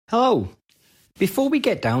Hello. Before we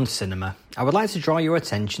get down to cinema, I would like to draw your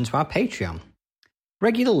attention to our Patreon.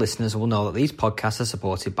 Regular listeners will know that these podcasts are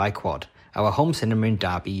supported by Quad, our home cinema in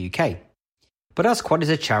Derby, UK. But as Quad is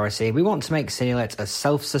a charity, we want to make Cinelit as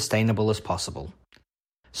self-sustainable as possible.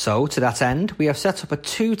 So, to that end, we have set up a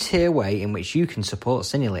two-tier way in which you can support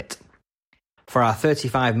Cinelit. For our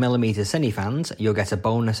 35mm Cine fans, you'll get a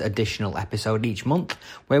bonus additional episode each month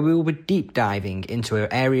where we will be deep diving into an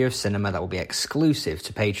area of cinema that will be exclusive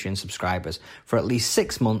to Patreon subscribers for at least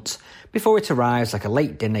 6 months before it arrives like a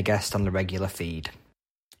late dinner guest on the regular feed.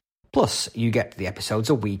 Plus, you get the episodes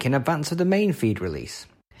a week in advance of the main feed release.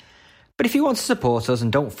 But if you want to support us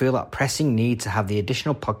and don't feel that pressing need to have the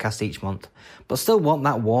additional podcast each month, but still want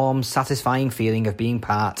that warm, satisfying feeling of being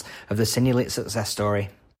part of the Cinelit success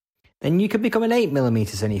story, then you can become an 8mm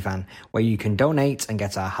Cine fan, where you can donate and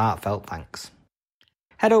get our heartfelt thanks.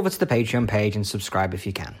 Head over to the Patreon page and subscribe if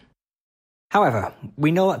you can. However,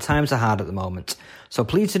 we know that times are hard at the moment, so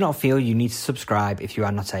please do not feel you need to subscribe if you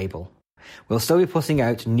are not able. We'll still be putting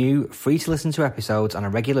out new, free-to-listen-to episodes on a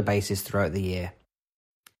regular basis throughout the year.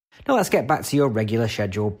 Now let's get back to your regular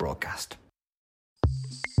scheduled broadcast.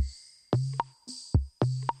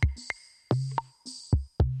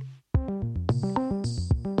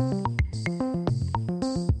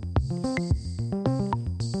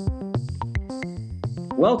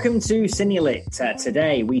 Welcome to Cinelit.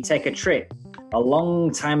 Today we take a trip a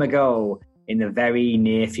long time ago in the very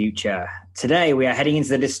near future. Today we are heading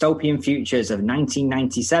into the dystopian futures of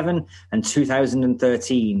 1997 and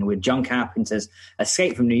 2013 with John Carpenter's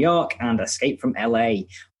Escape from New York and Escape from LA.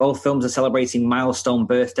 Both films are celebrating milestone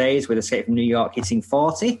birthdays, with Escape from New York hitting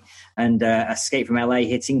 40 and Escape from LA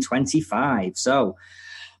hitting 25. So,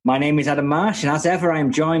 my name is Adam Marsh, and as ever I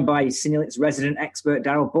am joined by Cinelit's resident expert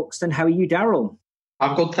Daryl Buxton. How are you, Daryl?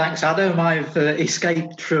 I'm good, thanks, Adam. I've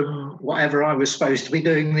escaped from whatever I was supposed to be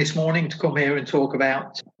doing this morning to come here and talk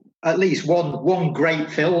about at least one great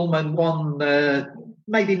film and one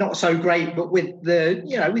maybe not so great, but with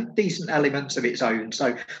with decent elements of its own.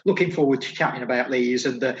 So looking forward to chatting about these,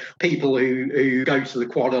 and the people who go to the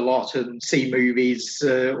Quad a lot and see movies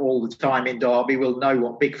all the time in Derby will know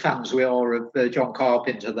what big fans we are of John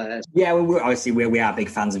Carpenter there. Yeah, well, obviously we are big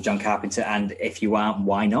fans of John Carpenter, and if you aren't,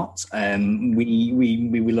 why not?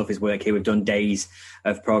 We love his work here. We've done days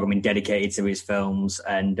of programming dedicated to his films,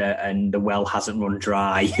 and the well hasn't run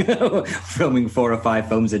dry, filming 4 or 5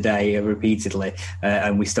 films a day repeatedly,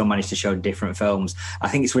 and we still managed to show different films. I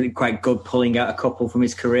think it's really quite good pulling out a couple from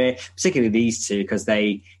his career, particularly these two, because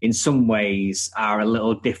they, in some ways, are a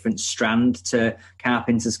little different strand to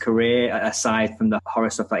Carpenter's career, aside from the horror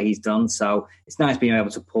stuff that he's done. So it's nice being able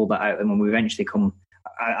to pull that out, and when we eventually come,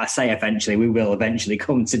 I say eventually, we will eventually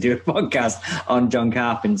come to do a podcast on John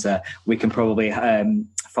Carpenter, we can probably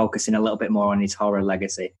focus in a little bit more on his horror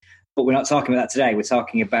legacy. But we're not talking about that today. We're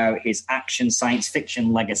talking about his action science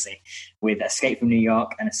fiction legacy with Escape from New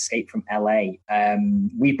York and Escape from LA.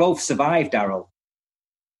 We both survived, Daryl.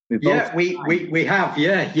 We have.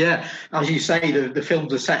 As you say, the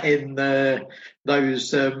films are set in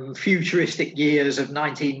those futuristic years of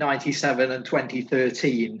 1997 and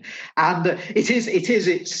 2013, and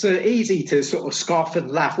it's easy to sort of scoff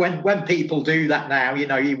and laugh when people do that now.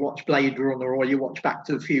 You watch Blade Runner or you watch Back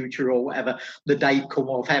to the Future or whatever, the date come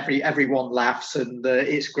off, everyone laughs, and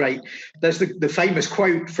it's great. There's the famous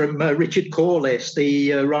quote from Richard Corliss,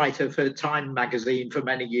 the writer for Time magazine for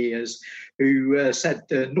many years, who said,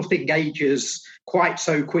 "Nothing ages quite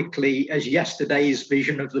so quickly as yesterday's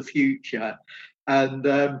vision of the future." And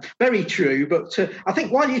very true. But I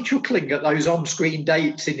think while you're chuckling at those on-screen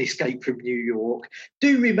dates in Escape from New York,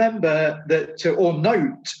 do remember that, or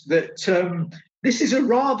note that this is a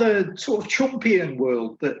rather sort of Trumpian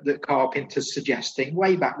world that Carpenter's suggesting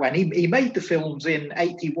way back when. He made the films in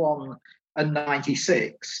 81 and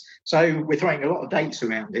 96. So we're throwing a lot of dates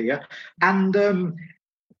around here. And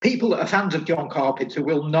people that are fans of John Carpenter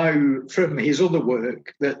will know from his other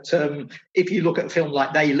work that if you look at a film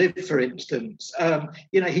like They Live, for instance,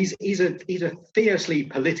 he's a fiercely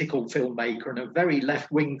political filmmaker and a very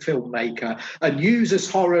left-wing filmmaker, and uses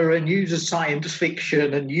horror and uses science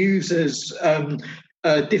fiction and uses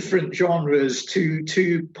different genres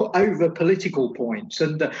to put over political points.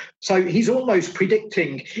 And so he's almost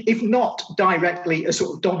predicting, if not directly a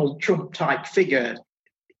sort of Donald Trump type figure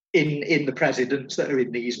in the presidents that are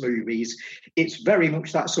in these movies, it's very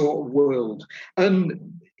much that sort of world.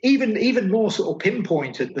 And even more sort of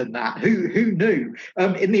pinpointed than that, who knew?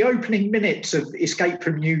 In the opening minutes of Escape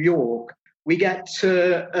from New York, we get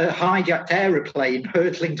a hijacked aeroplane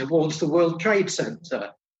hurtling towards the World Trade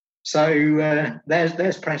Center. So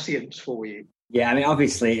there's prescience for you. Yeah, I mean,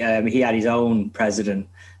 obviously, he had his own president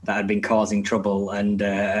that had been causing trouble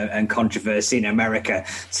and controversy in America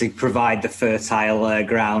to provide the fertile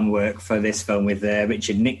groundwork for this film with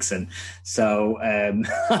Richard Nixon. So,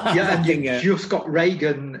 yeah, and you just got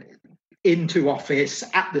Reagan into office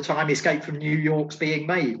at the time Escape from New York's being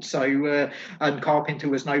made. So, and Carpenter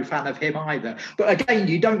was no fan of him either. But again,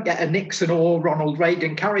 you don't get a Nixon or Ronald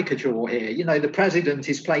Reagan caricature here. You know, the president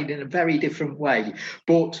is played in a very different way,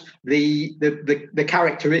 but the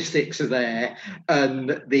characteristics are there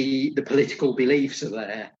and the political beliefs are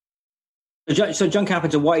there. So John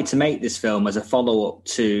Carpenter wanted to make this film as a follow-up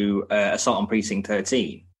to Assault on Precinct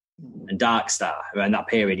 13. And Dark Star around that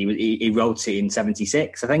period. He wrote it in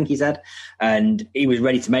 76, I think he said, and he was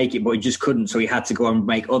ready to make it, but he just couldn't. So he had to go and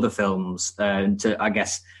make other films to, I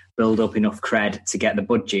guess, build up enough cred to get the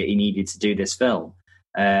budget he needed to do this film.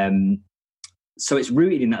 So it's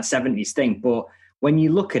rooted in that 70s thing. But when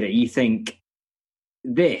you look at it, you think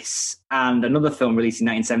this and another film released in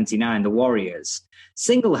 1979, The Warriors,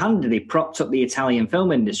 single-handedly propped up the Italian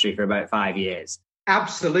film industry for about 5 years.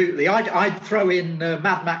 Absolutely. I'd throw in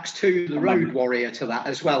Mad Max 2, The Road Warrior to that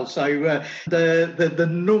as well. So the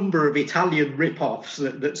number of Italian rip-offs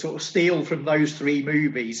that sort of steal from those three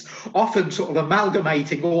movies, often sort of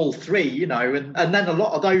amalgamating all three, you know, and then a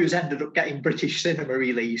lot of those ended up getting British cinema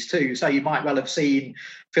release too. So you might well have seen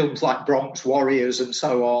films like Bronx Warriors and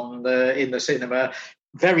so on in the cinema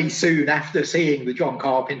very soon after seeing the John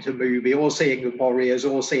Carpenter movie or seeing The Warriors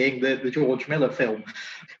or seeing the George Miller film.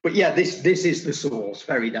 But yeah, this is the source,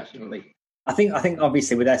 very definitely. I think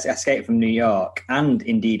obviously with Escape from New York and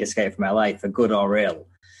indeed Escape from LA, for good or ill,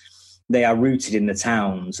 they are rooted in the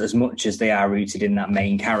towns as much as they are rooted in that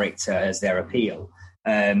main character as their appeal.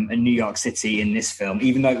 And New York City in this film,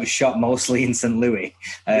 even though it was shot mostly in St. Louis,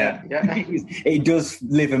 it does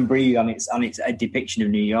live and breathe on its depiction of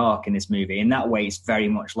New York in this movie. In that way, it's very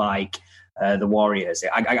much like The Warriors.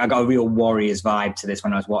 I got a real Warriors vibe to this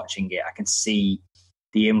when I was watching it. I can see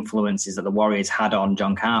the influences that The Warriors had on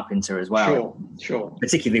John Carpenter as well. Sure.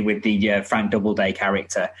 Particularly with the Frank Doubleday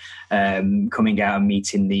character coming out and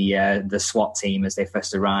meeting the SWAT team as they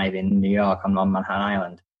first arrive in New York on Manhattan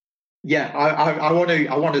Island. Yeah, I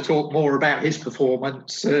want to talk more about his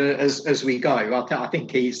performance as we go. I think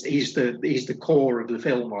he's the core of the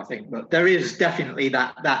film. I think, but there is definitely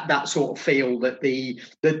that sort of feel that the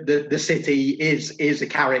city is a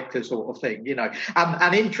character sort of thing, you know.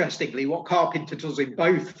 And interestingly, what Carpenter does in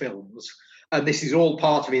both films, and this is all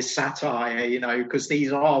part of his satire, you know, because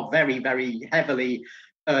these are very, very heavily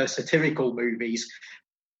satirical movies.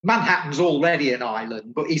 Manhattan's already an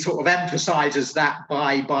island, but he sort of emphasises that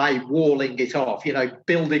by walling it off, you know,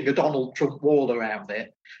 building a Donald Trump wall around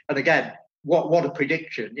it. And again, what a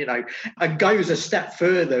prediction, you know, and goes a step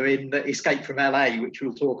further in the Escape from LA, which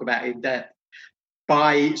we'll talk about in depth,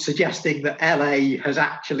 by suggesting that LA has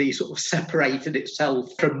actually sort of separated itself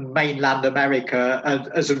from mainland America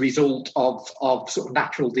as a result of sort of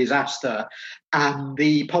natural disaster. And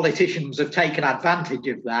the politicians have taken advantage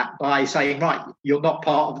of that by saying, right, you're not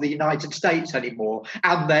part of the United States anymore.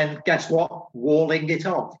 And then guess what? Walling it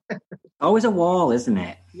off. Always a wall, isn't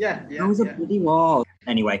it? Yeah. Always a bloody wall.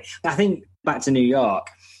 Anyway, I think back to New York,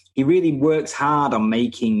 he really works hard on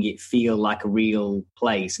making it feel like a real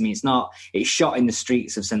place. I mean, it's shot in the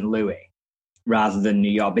streets of St. Louis rather than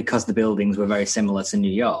New York because the buildings were very similar to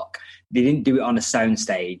New York. They didn't do it on a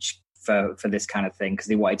soundstage for this kind of thing because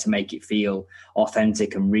they wanted to make it feel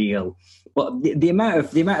authentic and real. But the amount of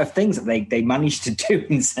things that they managed to do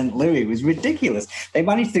in St. Louis was ridiculous. They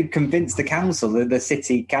managed to convince the council, the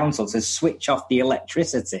city council, to switch off the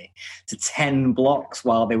electricity to 10 blocks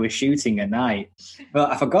while they were shooting at night.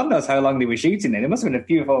 Well, for God knows how long they were shooting it. It must have been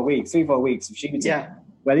 3 or 4 weeks of shooting. Yeah.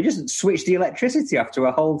 Where they just switched the electricity off to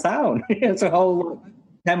a whole town. It's a whole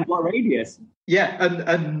 10-block radius. Yeah,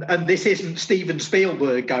 and this isn't Steven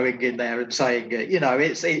Spielberg going in there and saying it. You know,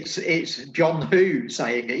 it's John Woo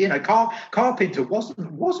saying it. You know, Carpenter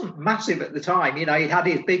wasn't massive at the time. You know, he had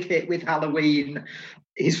his big hit with Halloween.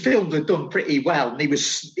 His films had done pretty well, and he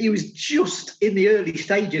was just in the early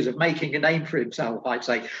stages of making a name for himself, I'd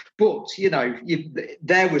say. But you know,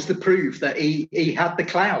 there was the proof that he had the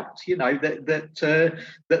clout. You know, that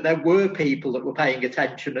there were people that were paying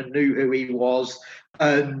attention and knew who he was.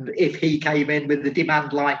 And if he came in with a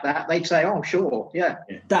demand like that, they'd say, "Oh, sure, yeah."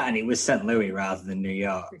 That, and it was St. Louis rather than New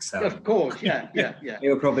York, so of course, yeah. They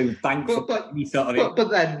were probably thankful. But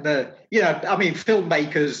then, you know, I mean,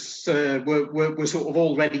 filmmakers were sort of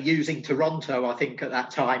already using Toronto, I think, at that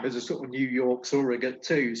time as a sort of New York surrogate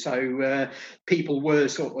too. So people were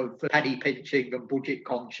sort of penny pinching and budget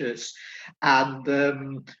conscious,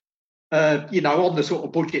 and on the sort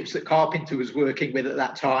of budgets that Carpenter was working with at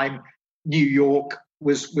that time, New York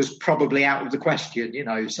was probably out of the question,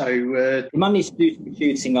 So the managed to do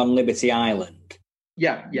shooting on Liberty Island.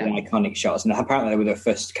 Yeah. The iconic shots, and apparently they were the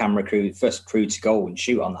first crew to go and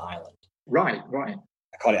shoot on the island. Right.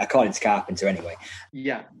 According to Carpenter, anyway.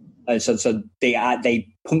 Yeah. So they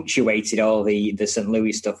punctuated all the St.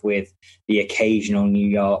 Louis stuff with the occasional New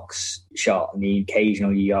York shot and the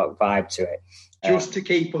occasional New York vibe to it. Just to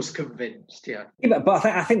keep us convinced, yeah. But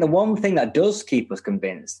I think the one thing that does keep us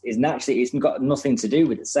convinced is naturally it's got nothing to do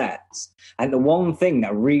with the sets. And the one thing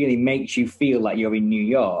that really makes you feel like you're in New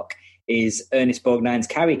York is Ernest Borgnine's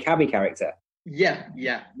cabby character. Yeah.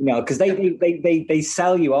 Because they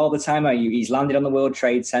sell you all the time. He's landed on the World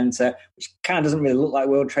Trade Center, which kind of doesn't really look like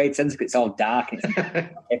World Trade Center because it's all dark. And okay,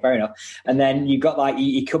 fair enough. And then you got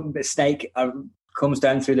Snake comes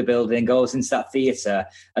down through the building, goes into that theater,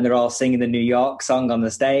 and they're all singing the New York song on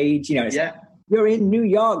the stage. It's like, you're in New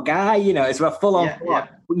York, guy. It's a full on plot.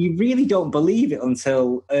 Yeah. But you really don't believe it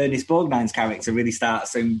until Ernest Borgnine's character really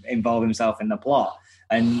starts to involve himself in the plot.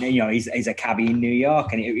 And, he's a cabbie in New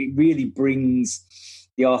York, and it really brings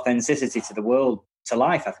the authenticity to the world to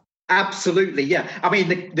life, I think. Absolutely, yeah. I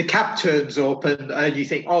mean, the cab turns up, and you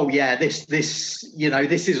think, oh yeah, this is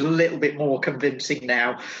a little bit more convincing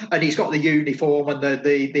now. And he's got the uniform and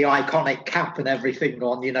the iconic cap and everything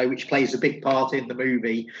on, which plays a big part in the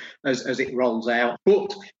movie as it rolls out.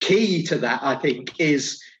 But key to that, I think,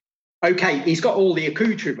 is okay, he's got all the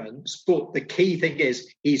accoutrements, but the key thing is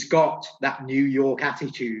he's got that New York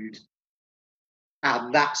attitude,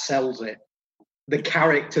 and that sells it. The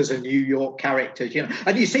characters are New York characters,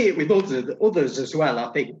 and you see it with others as well.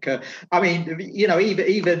 I think.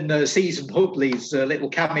 Even Susan Hubley's little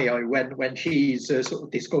cameo when she's sort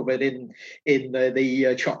of discovered in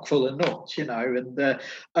the chock full of nuts, and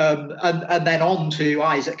then on to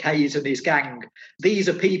Isaac Hayes and his gang. These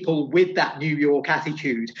are people with that New York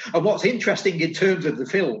attitude. And what's interesting in terms of the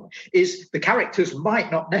film is the characters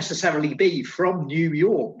might not necessarily be from New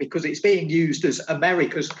York because it's being used as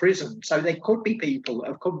America's prison, so they could be people that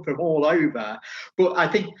have come from all over. But I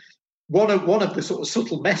think one of the sort of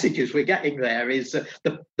subtle messages we're getting there is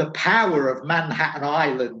the power of Manhattan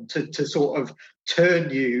Island to sort of turn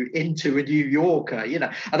you into a New Yorker,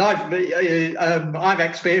 And I've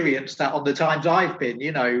experienced that on the times I've been,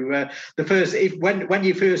 when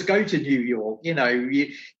you first go to New York,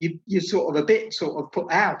 you're sort of a bit sort of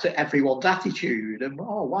put out at everyone's attitude, and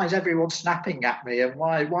why is everyone snapping at me, and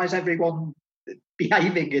why is everyone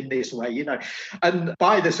behaving in this way, and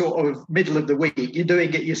by the sort of middle of the week you're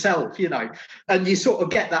doing it yourself, and you sort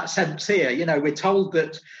of get that sense here. We're told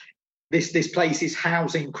that this place is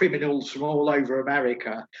housing criminals from all over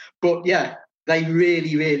America, but they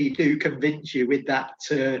really, really do convince you with that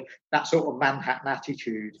sort of Manhattan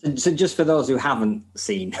attitude. So just for those who haven't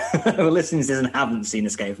seen, who are listening to this and haven't seen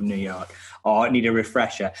Escape from New York or need a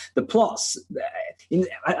refresher, the plots,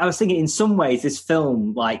 I was thinking in some ways this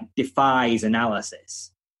film defies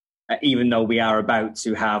analysis, even though we are about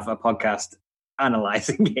to have a podcast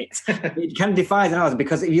analysing it. It kind of defies analysis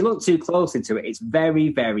because if you look too close into it, it's very,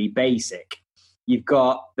 very basic. You've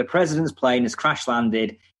got the president's plane has crash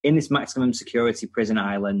landed in this maximum security prison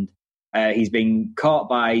island. He's been caught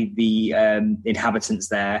by the inhabitants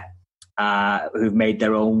there who've made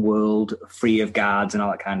their own world free of guards and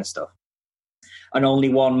all that kind of stuff. And only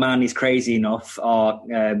one man is crazy enough or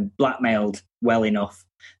blackmailed well enough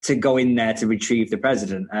to go in there to retrieve the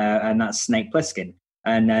president, and that's Snake Plissken.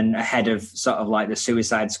 And then ahead of sort of the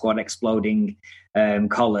Suicide Squad exploding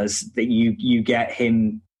collars, that you get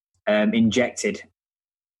him injected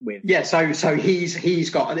with. Yeah, so he's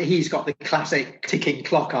got the classic ticking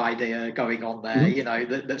clock idea going on there.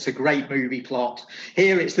 Mm-hmm. That's a great movie plot.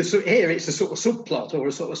 Here it's the sort of subplot or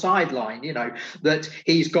a sort of sideline. That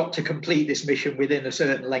he's got to complete this mission within a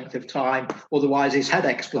certain length of time, otherwise his head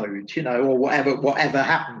explodes. Or whatever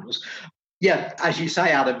happens. Yeah, as you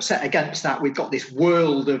say, Adam, set against that, we've got this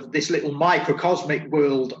world of this little microcosmic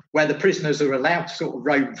world where the prisoners are allowed to sort of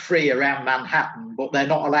roam free around Manhattan, but they're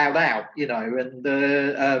not allowed out,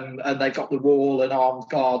 and they've got the wall and armed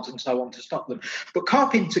guards and so on to stop them. But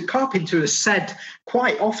Carpenter has said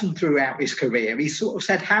quite often throughout his career, he's sort of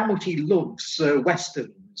said how much he loves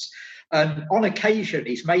Westerns. And on occasion,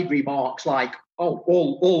 he's made remarks like,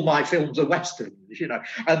 all my films are Westerns,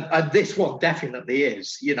 and this one definitely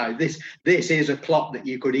is. This is a plot that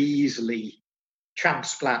you could easily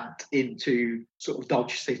transplant into sort of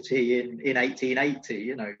Dodge City in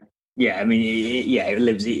 1880, Yeah, I mean, it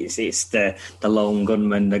lives. It's the lone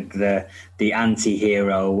gunman, the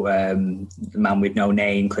anti-hero, the man with no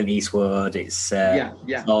name, Clint Eastwood. It's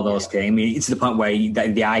all those things. I mean, it's to the point where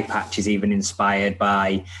the eye patch is even inspired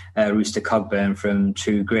by Rooster Cogburn from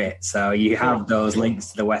True Grit. So you have those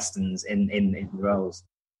links to the westerns in the roles.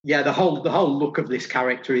 Yeah, the whole look of this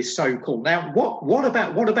character is so cool. Now, what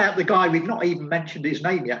about the guy, we've not even mentioned his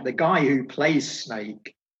name yet? The guy who plays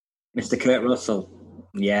Snake, Mr. Kurt Russell.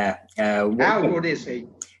 Yeah. How good is he?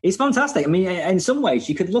 He's fantastic. I mean, in some ways,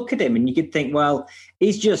 you could look at him and you could think, well,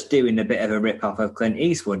 he's just doing a bit of a rip-off of Clint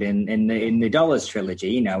Eastwood in the Dollars trilogy.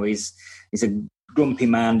 You know, he's a grumpy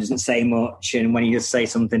man, doesn't say much, and when he does say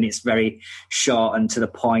something, it's very short and to the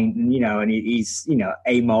point, and and he's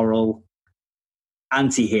amoral,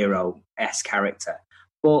 anti-hero-esque character.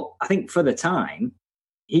 But I think for the time,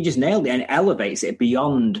 he just nailed it and elevates it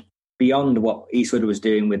beyond what Eastwood was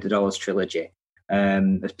doing with the Dollars trilogy.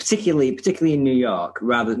 Particularly in New York,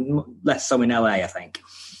 less so in LA, I think.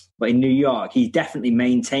 But in New York, he definitely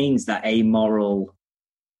maintains that amoral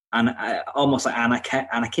and almost like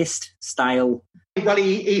anarchist style. Well,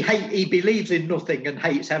 he believes in nothing and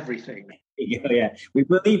hates everything. Yeah, we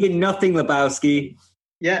believe in nothing, Lebowski.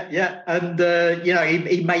 Yeah, and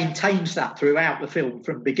he maintains that throughout the film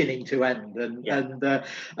from beginning to end, and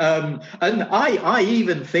I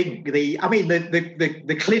even think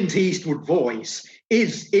the Clint Eastwood voice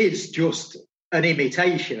is just an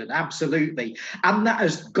imitation, absolutely, and that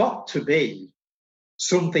has got to be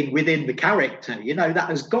something within the character. That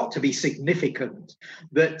has got to be significant.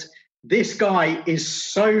 That this guy is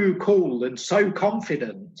so cool and so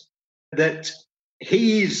confident that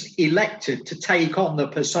he's elected to take on the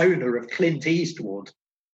persona of Clint Eastwood,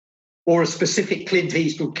 or a specific Clint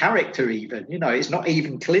Eastwood character. Even it's not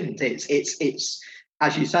even Clint. It's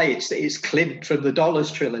as you say, it's Clint from the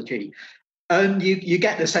Dollars trilogy, and you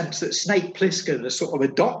get the sense that Snake Plissken has sort of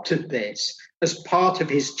adopted this as part of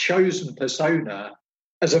his chosen persona,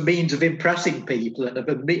 as a means of impressing people and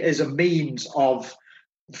as a means of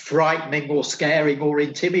frightening or scaring or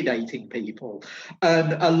intimidating people,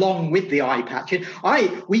 and along with the eye patch.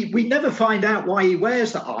 We never find out why he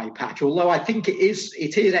wears the eye patch, although I think it is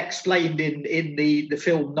explained in the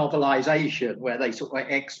film novelization, where they sort of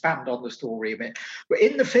expand on the story a bit. But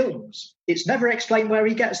in the films, it's never explained where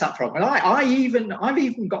he gets that from. And I've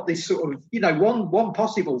even got this sort of one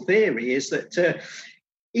possible theory is that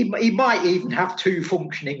he might even have two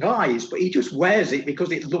functioning eyes, but he just wears it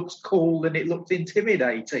because it looks cool and it looks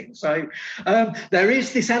intimidating. So there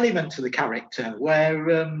is this element to the character where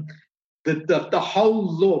the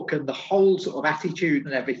whole look and the whole sort of attitude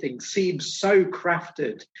and everything seems so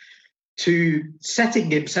crafted to setting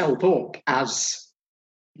himself up as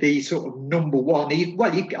the sort of number one.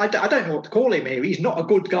 I don't know what to call him here. He's not a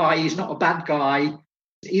good guy. He's not a bad guy.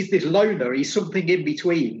 He's this loner. He's something in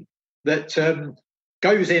between that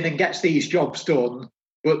goes in and gets these jobs done,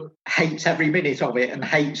 but hates every minute of it and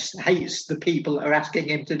hates the people that are asking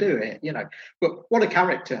him to do it. But what a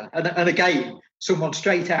character! And again, someone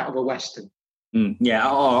straight out of a Western. Yeah,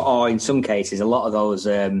 or in some cases, a lot of those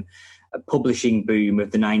publishing boom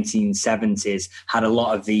of the 1970s had a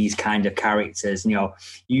lot of these kind of characters.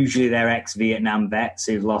 Usually they're ex-Vietnam vets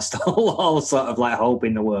who've lost all sort of like hope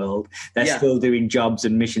in the world. They're still doing jobs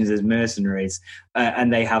and missions as mercenaries,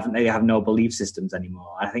 and they have no belief systems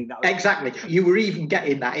anymore. I think that exactly. You were even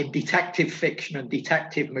getting that in detective fiction and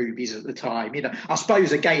detective movies at the time. I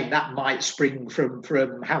suppose again that might spring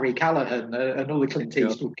from Harry Callahan, another Clint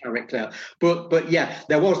Eastwood character. But yeah,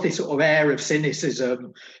 there was this sort of air of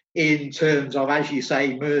cynicism in terms of, as you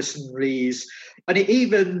say, mercenaries, and it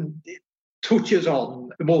even touches on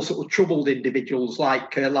the more sort of troubled individuals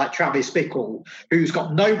like Travis Bickle, who's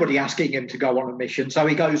got nobody asking him to go on a mission, so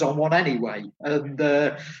he goes on one anyway, and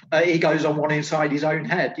he goes on one inside his own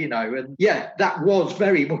head, and that was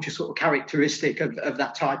very much a sort of characteristic of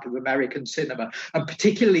that type of American cinema, and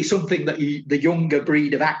particularly something that the younger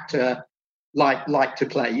breed of actor like to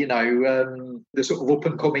play, the sort of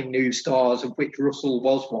up-and-coming new stars, of which Russell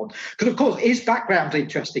was one. Because, of course, his background's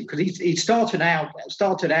interesting, because he started out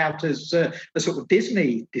as a sort of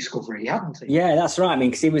Disney discovery, hadn't he? Yeah, that's right. I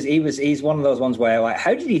mean, because he's one of those ones where, like,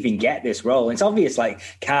 how did he even get this role? And it's obvious, like,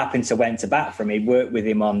 Carpenter went to bat for him. He worked with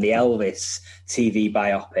him on the Elvis TV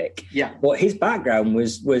biopic. Yeah. But his background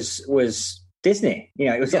was Disney,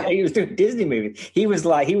 it was like he was doing Disney movies. He was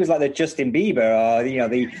like the Justin Bieber or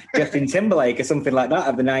the Justin Timberlake or something like that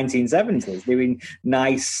of the 1970s, doing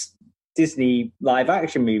nice Disney live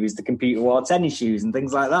action movies, the computer wore tennis shoes and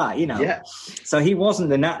things like that, you know. Yeah. So he wasn't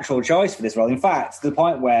the natural choice for this role. In fact, to the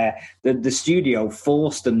point where the studio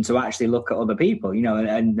forced them to actually look at other people, you know,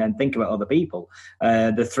 and think about other people.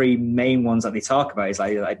 The three main ones that they talk about is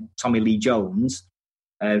like Tommy Lee Jones,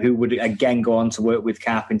 who would again go on to work with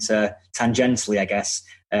Carpenter tangentially, I guess,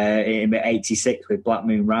 in '86 with Black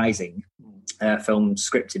Moon Rising, film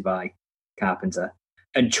scripted by Carpenter.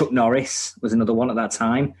 And Chuck Norris was another one at that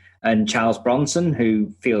time. And Charles Bronson,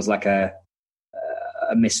 who feels like a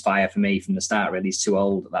misfire for me from the start, really. He's too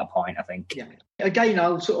old at that point, I think. Yeah. Again,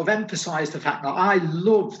 I'll sort of emphasise the fact that I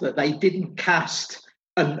love that they didn't cast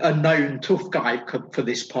a known tough guy for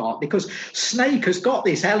this part, because Snake has got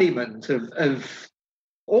this element of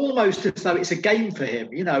almost as though it's a game for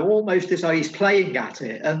him, you know, almost as though he's playing at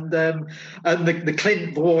it. And the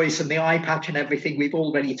Clint voice and the eye patch and everything we've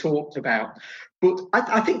already talked about. But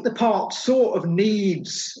I think the part sort of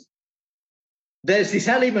needs... There's this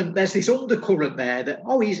element, there's this undercurrent there that,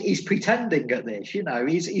 he's pretending at this, you know,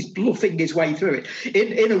 he's bluffing his way through it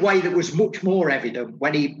in a way that was much more evident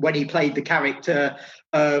when he played the character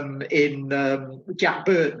in Jack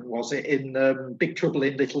Burton, was it, in Big Trouble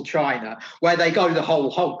in Little China, where they go the whole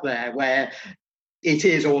hog there, where it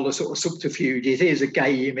is all a sort of subterfuge, it is a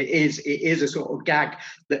game, it is a sort of gag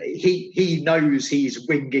that he knows he's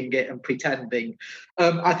winging it and pretending.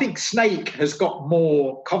 I think Snake has got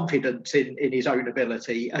more confidence in his own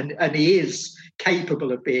ability, and he is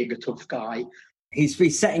capable of being a tough guy.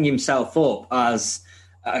 He's setting himself up as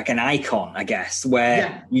like an icon, I guess,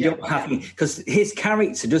 where you don't have because his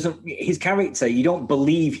character, you don't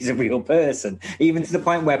believe he's a real person, even to the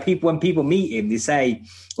point where when people meet him, they say,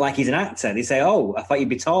 like, he's an actor. They say, "Oh, I thought you'd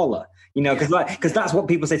be taller," you know, because that's what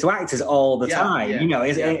people say to actors all the time, you know,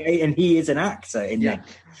 and he is an actor in there.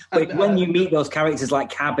 But when you meet those characters like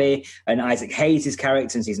Cabby and Isaac Hayes'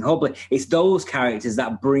 character in Season Hubley, it's those characters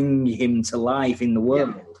that bring him to life in the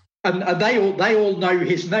world. Yeah. And they all know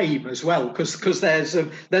his name as well, because there's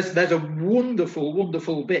a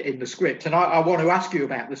wonderful bit in the script, and I want to ask you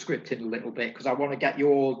about the script in a little bit, because I want to get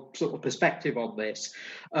your sort of perspective on this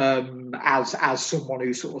as someone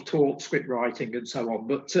who sort of taught script writing and so on.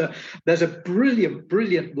 But there's a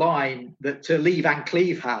brilliant line that Lee Van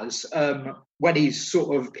Cleef has when he's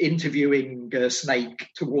sort of interviewing Snake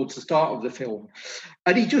towards the start of the film.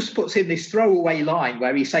 And he just puts in this throwaway line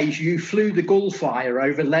where he says, "You flew the Gullfire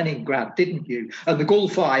over Leningrad, didn't you?" And the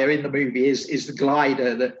Gullfire in the movie is the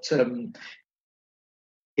glider that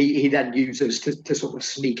he then uses to sort of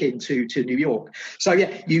sneak into New York. So,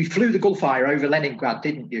 yeah, "You flew the Gullfire over Leningrad,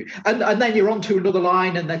 didn't you?" And then you're on to another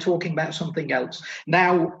line and they're talking about something else.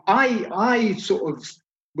 Now, I sort of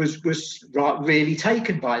was really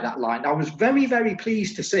taken by that line. I was very, very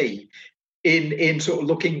pleased to see in sort of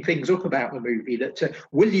looking things up about the movie that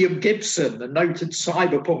William Gibson, the noted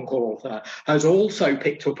cyberpunk author, has also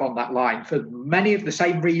picked up on that line for many of the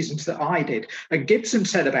same reasons that I did. And Gibson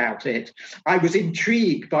said about it, "I was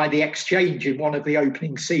intrigued by the exchange in one of the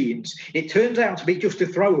opening scenes. It turns out to be just a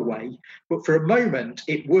throwaway, but for a moment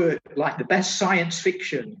it worked like the best science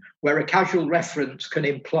fiction where a casual reference can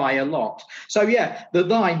imply a lot." So, yeah, the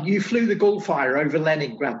line, "You flew the Gullfire over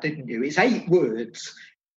Leningrad, didn't you?" It's 8 words,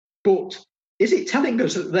 but is it telling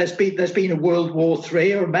us that there's been a World War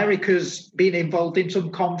III, or America's been involved in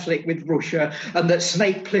some conflict with Russia, and that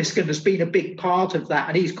Snake Plissken has been a big part of that,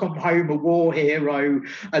 and he's come home a war hero,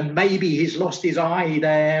 and maybe he's lost his eye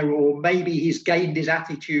there, or maybe he's gained his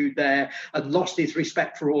attitude there and lost his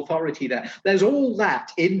respect for authority there? There's all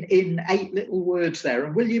that in 8 little words there,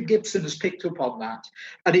 and William Gibson has picked up on that,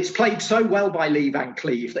 and it's played so well by Lee Van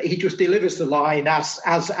Cleef that he just delivers the line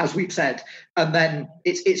as we've said, and then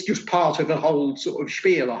it's just part of a whole sort of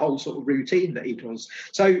spiel, a whole sort of routine that he does.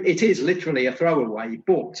 So it is literally a throwaway,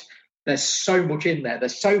 but there's so much in there.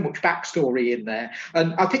 There's so much backstory in there.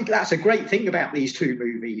 And I think that's a great thing about these 2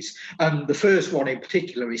 movies. And the first one in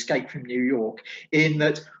particular, Escape from New York, in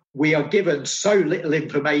that we are given so little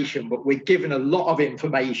information, but we're given a lot of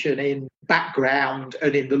information in background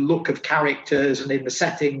and in the look of characters and in the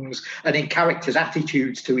settings and in characters'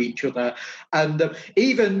 attitudes to each other. And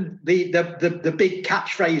even the big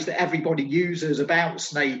catchphrase that everybody uses about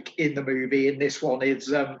Snake in the movie in this one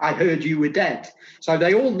is, "I heard you were dead." So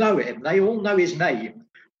they all know him. They all know his name.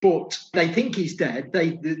 But they think he's dead,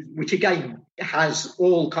 which again has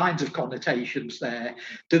all kinds of connotations there.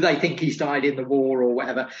 Do they think he's died in the war or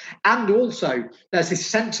whatever? And also, there's this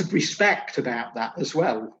sense of respect about that as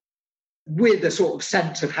well, with a sort of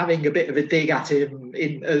sense of having a bit of a dig at him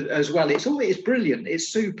as well. It's brilliant. It's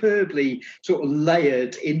superbly sort of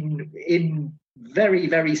layered in very,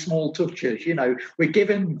 very small touches. We're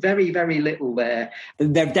given very, very little there.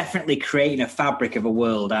 They're definitely creating a fabric of a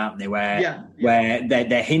world, aren't they? Where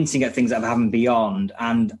they're hinting at things that haven't beyond,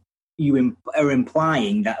 and you are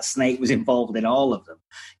implying that Snake was involved in all of them.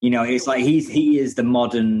 It's like he is the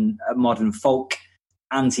modern folk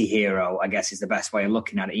anti-hero, I guess is the best way of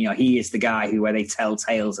looking at it. He is the guy where they tell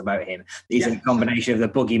tales about him. He's a combination of the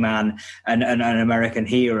boogeyman and an American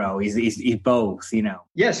hero. He's both,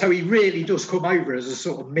 Yeah, so he really does come over as a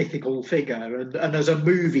sort of mythical figure and as a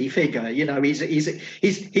movie figure. He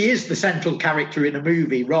is the central character in a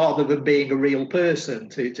movie rather than being a real person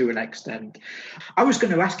to an extent. I was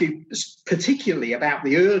going to ask you particularly about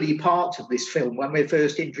the early parts of this film when we're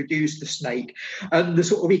first introduced to Snake and the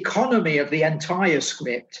sort of economy of the entire script.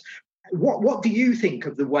 What do you think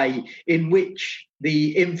of the way in which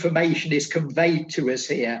the information is conveyed to us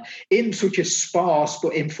here in such a sparse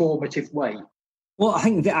but informative way? Well, I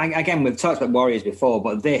think, again, we've talked about Warriors before,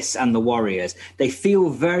 but this and the Warriors, they feel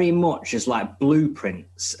very much as like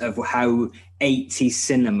blueprints of how 80s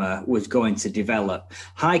cinema was going to develop.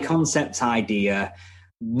 High concept idea,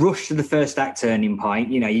 rush to the first act turning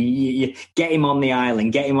point, you get him on the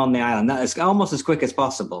island, that is almost as quick as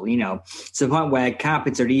possible, to the point where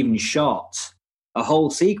Carpenter had even shot a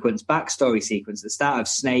whole backstory sequence at the start of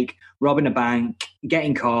Snake robbing a bank,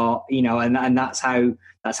 getting caught, and that's how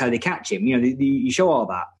they catch him. You show all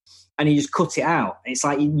that, and he just cut it out. It's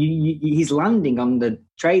like he's landing on the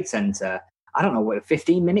trade center. I don't know,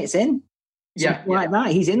 15 minutes in, like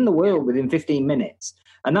that. He's in the world within 15 minutes.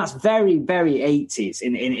 And that's very, very 80s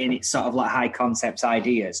in its sort of like high concept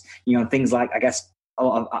ideas. Things like, I guess, a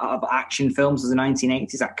lot of action films of the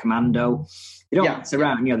 1980s, like Commando. They don't mess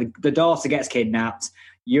around. The daughter gets kidnapped.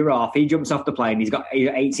 You're off. He jumps off the plane. He's got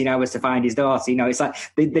 18 hours to find his daughter. It's like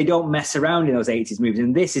they don't mess around in those 80s movies.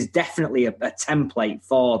 And this is definitely a template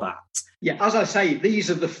for that. Yeah, as I say,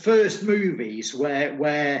 these are the first movies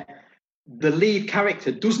where the lead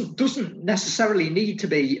character doesn't necessarily need to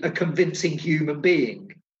be a convincing human being.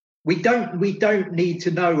 We don't need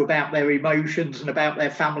to know about their emotions and about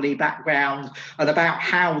their family background and about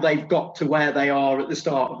how they've got to where they are at the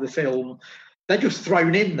start of the film. They're just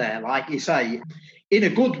thrown in there, like you say, in a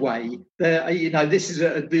good way. This is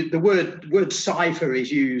the word cipher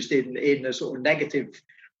is used in a sort of negative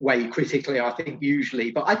way critically, I think, usually,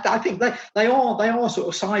 but I think they are sort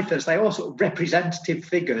of ciphers. They are sort of representative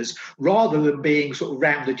figures rather than being sort of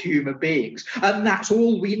rounded human beings, and that's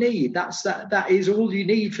all we need. That is all you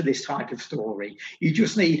need for this type of story. You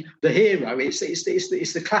just need the hero. It's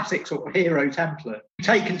the classic sort of hero template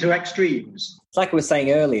taken to extremes. It's like I was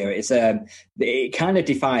saying earlier, it kind of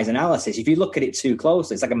defies analysis. If you look at it too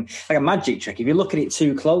closely, it's like a magic trick. If you look at it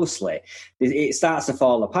too closely, it starts to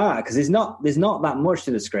fall apart because there's not that much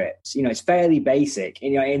to the script. It's fairly basic,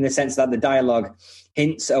 in the sense that the dialogue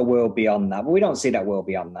hints at a world beyond that, but we don't see that world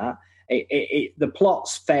beyond that. The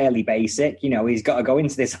plot's fairly basic. He's got to go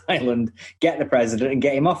into this island, get the president, and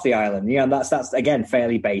get him off the island. That's again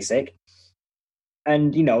fairly basic.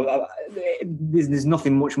 And there's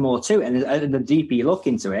nothing much more to it. And the deeper you look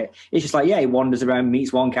into it, it's just like, he wanders around,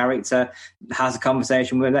 meets one character, has a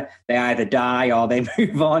conversation with her. They either die or they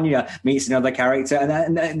move on. Meets another character,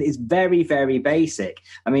 and it's very, very basic.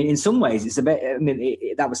 I mean, in some ways, it's a bit.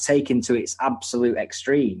 That was taken to its absolute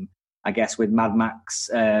extreme, I guess, with Mad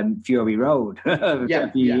Max Fury Road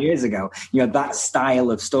a few years ago. That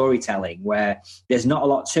style of storytelling where there's not a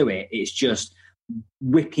lot to it. It's just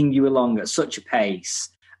whipping you along at such a pace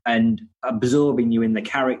and absorbing you in the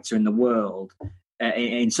character and the world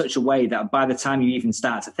in such a way that by the time you even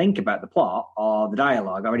start to think about the plot or the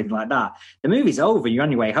dialogue or anything like that, the movie's over. You're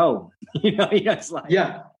on your way home. It's like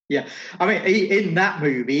Yeah, I mean, in that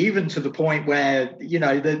movie, even to the point where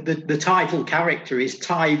the title character is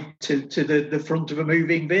tied to the front of a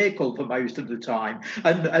moving vehicle for most of the time,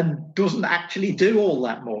 and doesn't actually do all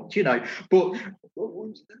that much, But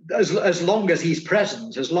as long as he's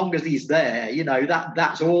present, as long as he's there,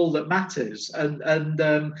 that's all that matters, and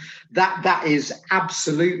that is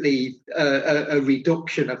absolutely a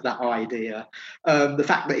reduction of that idea. The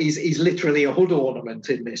fact that he's literally a hood ornament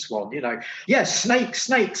in this one, Yes,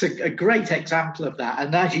 Snake's a great example of that,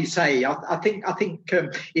 and as you say, I think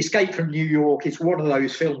Escape from New York is one of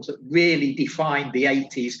those films that really defined the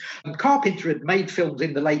 80s. Carpenter had made films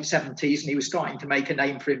in the late 70s, and he was starting to make a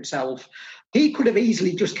name for himself. He could have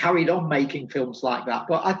easily just carried on making films like that,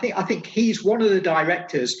 but I think he's one of the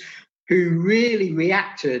directors who really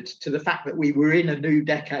reacted to the fact that we were in a new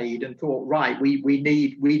decade and thought, right, we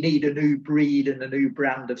need a new breed and a new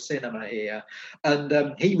brand of cinema here.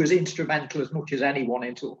 And he was instrumental as much as anyone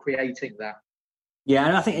in sort of creating that. Yeah,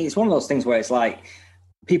 and I think it's one of those things where it's like,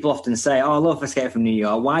 people often say, "Oh, I love Escape from New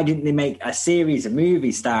York. Why didn't they make a series of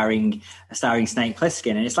movies starring Snake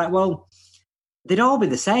Plissken?" And it's like, well, they'd all be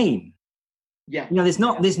the same. Yeah, there's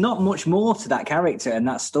not much more to that character and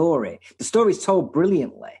that story. The story's told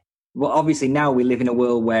brilliantly. Well, obviously now we live in a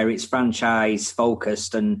world where it's franchise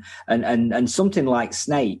focused and something like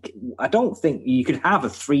Snake. I don't think you could have a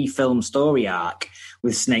 3-film story arc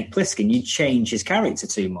with Snake Plissken. You'd change his character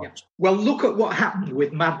too much. Yeah. Well, look at what happened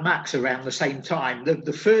with Mad Max around the same time.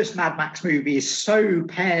 The first Mad Max movie is so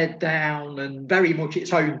pared down and very much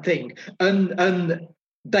its own thing. And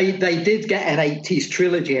they did get an 80s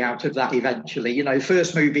trilogy out of that eventually.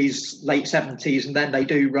 First movie's late 70s, and then they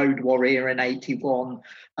do Road Warrior in 81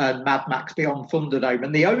 and Mad Max Beyond Thunderdome.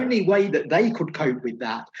 And the only way that they could cope with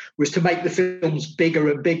that was to make the films bigger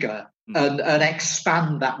and bigger and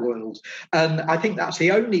expand that world. And I think that's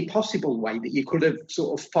the only possible way that you could have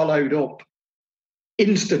sort of followed up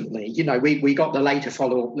instantly. We got the later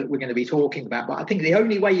follow-up that we're going to be talking about, but I think the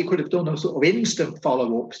only way you could have done a sort of instant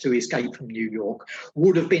follow-up to Escape from New York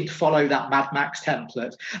would have been to follow that Mad Max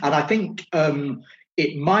template. And I think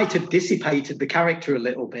it might have dissipated the character a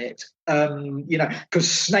little bit, because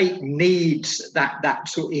Snake needs that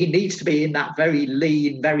sort. He needs to be in that very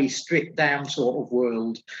lean, very stripped down sort of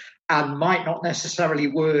world, and might not necessarily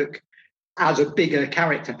work as a bigger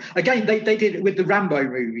character. Again, they did it with the Rambo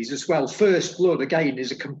movies as well. First Blood, again,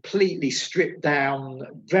 is a completely stripped down,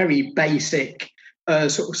 very basic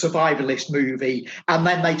sort of survivalist movie. And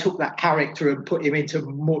then they took that character and put him into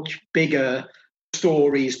much bigger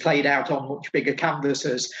stories played out on much bigger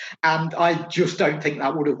canvases. And I just don't think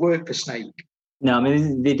that would have worked for Snake. No, I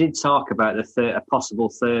mean, they did talk about a possible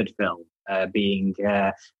third film being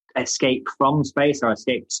Escape from Space or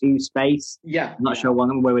Escape to Space. Yeah. I'm not sure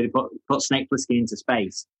where they put Snake Plissken into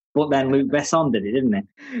space. But then Luc Besson did it, didn't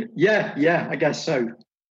he? Yeah, I guess so.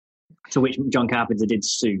 To which John Carpenter did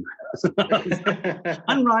sue.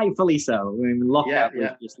 And rightfully so. I mean, Lockout was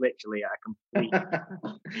just literally a complete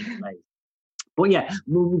place. But yeah,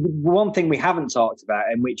 one thing we haven't talked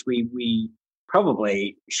about, and which we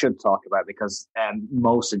probably should talk about, because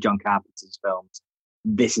most of John Carpenter's films,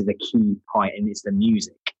 this is a key point, and it's the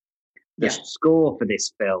music. The score for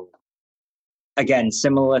this film, again,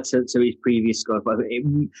 similar to his previous score, but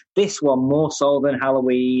this one more so than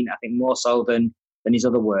Halloween, I think more so than his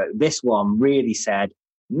other work. This one really said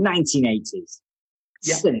 1980s.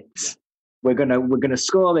 Cynics. We're gonna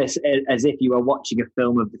score this as if you are watching a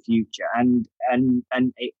film of the future, and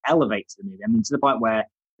it elevates the movie. I mean, to the point where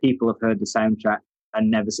people have heard the soundtrack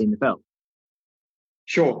and never seen the film.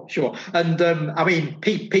 Sure. And I mean,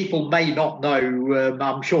 people may not know,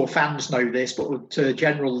 I'm sure fans know this, but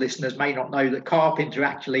general listeners may not know that Carpenter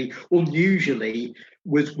actually, unusually,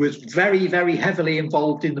 was very, very heavily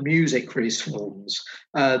involved in the music for his films.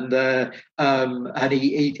 And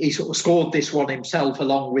he sort of scored this one himself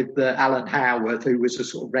along with Alan Howarth, who was a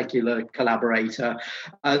sort of regular collaborator.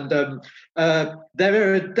 And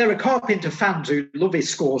there are Carpenter fans who love his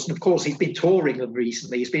scores, and of course he's been touring them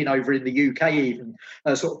recently. He's been over in the UK even,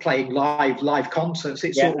 sort of playing live concerts.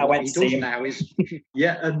 It's sort of what he does now. Is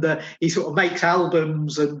and he sort of makes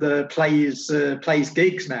albums and plays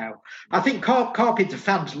gigs now. I think Carpenter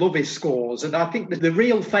fans love his scores, and I think that the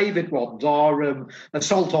real favoured ones are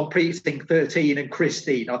Assault on Precinct 13 and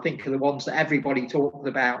Christine. I think are the ones that everybody talks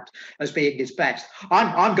about as being his best.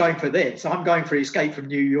 I'm going for this. I'm going for Escape from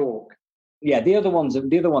New York. Yeah, the other ones are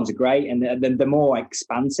great, and they're more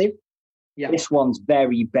expansive. Yeah. This one's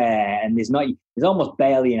very bare, and there's almost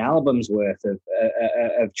barely an album's worth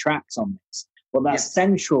of tracks on this. But that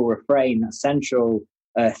central refrain, that central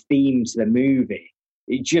theme to the movie,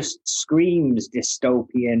 it just screams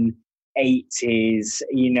dystopian 80s,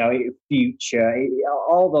 future.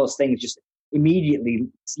 All those things just immediately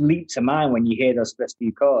leap to mind when you hear those first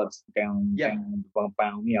few chords. Down, down, bam,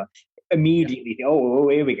 bam, immediately. Oh,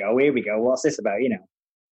 here we go. What's this about?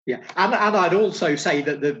 Yeah, and I'd also say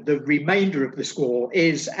that the remainder of the score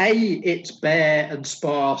is it's bare and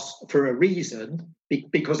sparse for a reason,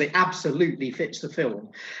 because it absolutely fits the film.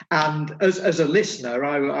 And as a listener,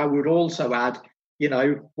 I would also add,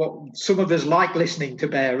 what some of us like listening to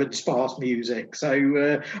bare and sparse music.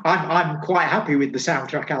 So I'm quite happy with the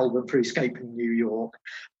soundtrack album for Escape from New York.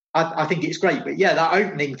 I think it's great, but that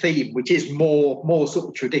opening theme, which is more sort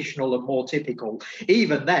of traditional and more typical,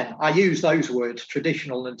 even then, I use those words,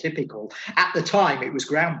 traditional and typical. At the time, it was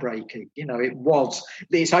groundbreaking.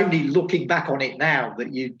 It's only looking back on it now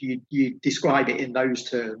that you describe it in those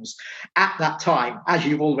terms. At that time, as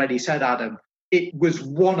you've already said, Adam, it was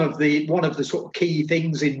one of the sort of key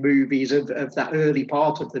things in movies of that early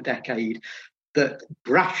part of the decade that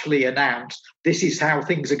brashly announced this is how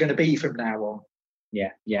things are going to be from now on.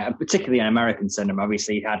 Yeah. Particularly in American cinema,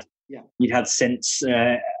 obviously you'd had since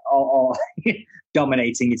or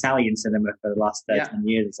dominating Italian cinema for the last 13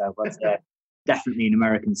 years or so, but definitely in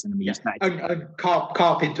American cinema. And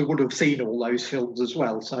Carpenter would have seen all those films as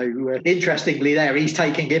well. So interestingly, he's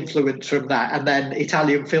taking influence from that, and then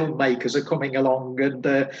Italian filmmakers are coming along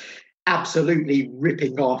and absolutely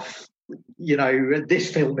ripping off,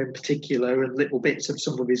 this film in particular and little bits of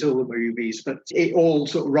some of his other movies. But it all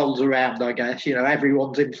sort of rolls around, I guess.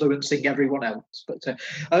 Everyone's influencing everyone else. But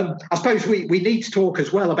I suppose we need to talk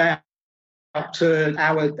as well about our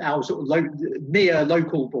sort of near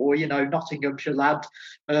local boy, Nottinghamshire lad,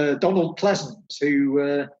 Donald Pleasence,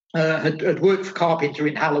 who had worked for Carpenter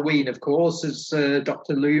in Halloween, of course, as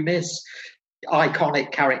Dr. Loomis,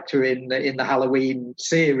 iconic character in the Halloween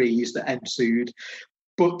series that ensued.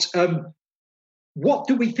 But what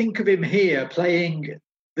do we think of him here playing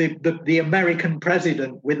the American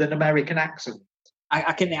president with an American accent?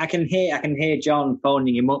 I can hear John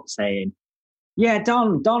phoning him up saying, "Yeah,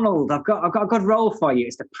 Donald, I've got a good role for you.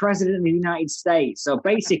 It's the President of the United States. So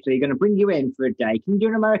basically, going to bring you in for a day. Can you do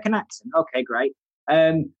an American accent? Okay, great.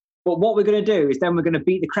 But what we're going to do is then we're going to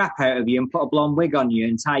beat the crap out of you and put a blonde wig on you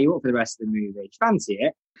and tie you up for the rest of the movie. Fancy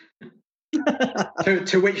it?"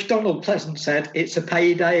 to which Donald Pleasence said, "It's a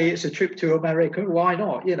payday. It's a trip to America. Why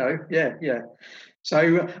not? Yeah."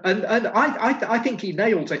 So, and I think he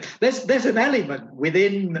nails it. There's an element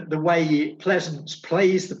within the way Pleasence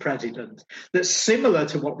plays the president that's similar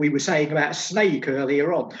to what we were saying about Snake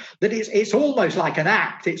earlier on. That it's almost like an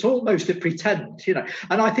act. It's almost a pretense,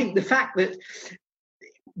 And I think the fact that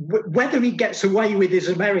whether he gets away with his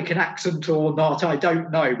American accent or not, I don't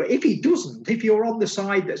know. But if he doesn't, if you're on the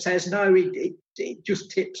side that says no, it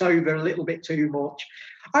just tips over a little bit too much,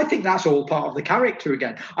 I think that's all part of the character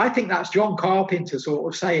again. I think that's John Carpenter sort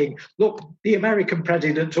of saying, look, the American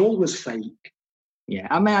president's always fake. Yeah,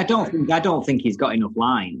 I mean, I don't think he's got enough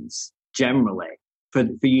lines generally for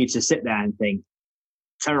you to sit there and think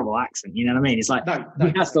terrible accent. You know what I mean? It's like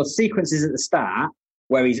he has those sequences at the start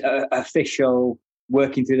where he's official,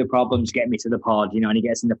 working through the problems, get me to the pod, and he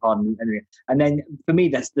gets in the pod. And then for me,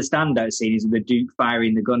 that's the standout scene is the Duke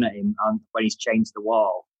firing the gun at him when he's chained to the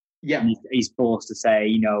wall. Yeah. And he's forced to say,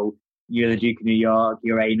 you're the Duke of New York,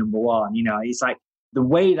 you're A number one. It's like the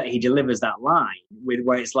way that he delivers that line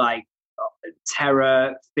where it's like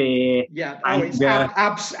terror, fear, anger.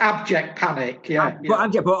 It's abject panic. Yeah.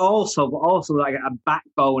 But also like a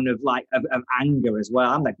backbone of anger as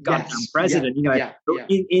well. I'm the goddamn president,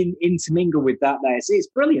 intermingle with that there. It's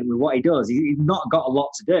brilliant with what he does. He's not got a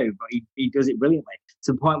lot to do, but he does it brilliantly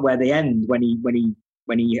to the point where the end when he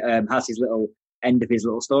has his little end of his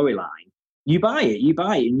little storyline, you buy it,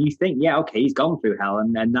 and you think, yeah, okay, he's gone through hell,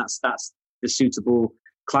 and then that's the suitable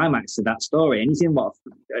climax to that story. And he's in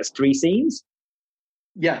 3 scenes?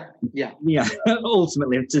 Yeah.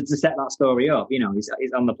 Ultimately, to set that story up,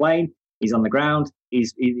 he's on the plane, he's on the ground,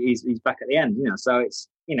 he's back at the end. So it's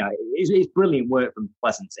brilliant work from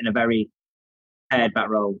Pleasence in a very pared back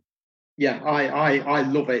role. Yeah, I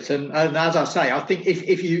love it, and as I say, I think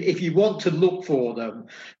if you want to look for them,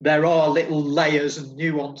 there are little layers and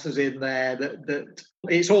nuances in there that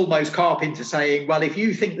it's almost Carpenter saying, well, if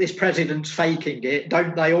you think this president's faking it,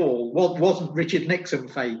 don't they all? Wasn't Richard Nixon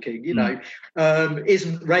faking?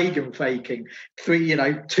 Isn't Reagan faking?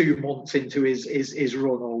 2 months into his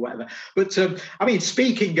run or whatever. But I mean,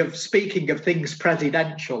 speaking of things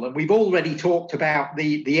presidential, and we've already talked about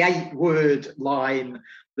the 8-word line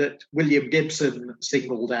that William Gibson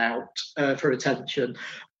singled out for attention.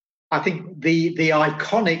 I think the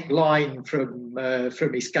iconic line from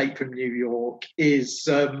Escape from New York is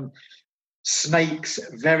Snake's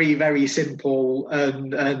very, very simple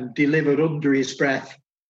and delivered under his breath,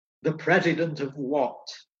 "The president of what?"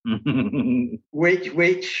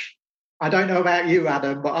 which I don't know about you,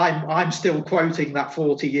 Adam, but I'm still quoting that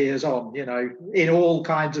 40 years on, in all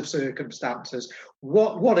kinds of circumstances.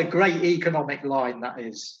 What a great economic line that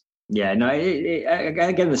is. Yeah, no,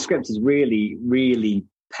 again, the script is really, really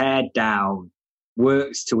pared down,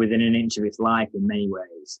 works to within an inch of its life in many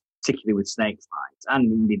ways, particularly with Snake's lines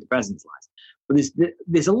and indeed the President's lines. But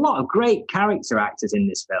there's a lot of great character actors in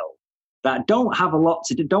this film that don't have a lot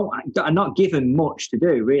to do, are not given much to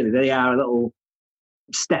do, really. They are a little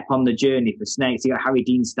step on the journey for Snakes. You got Harry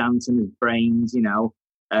Dean Stanton as Brains,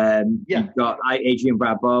 You've got Adrian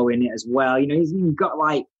Barbeau in it as well. You've got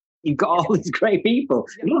you've got all these great people.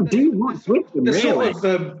 You don't do much with them, really.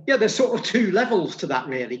 There's sort of two levels to that,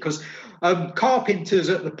 really, because Carpenter's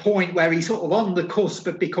at the point where he's sort of on the cusp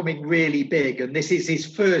of becoming really big, and this is his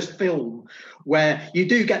first film where you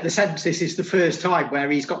do get the sense this is the first time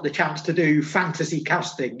where he's got the chance to do fantasy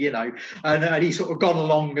casting, and he's sort of gone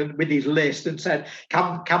along with his list and said,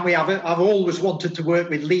 can we have it? I've always wanted to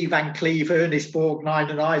work with Lee Van Cleef, Ernest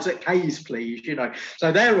Borgnine and Isaac Hayes, please,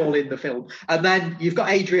 So they're all in the film. And then you've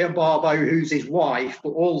got Adrienne Barbeau, who's his wife,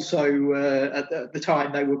 but also at the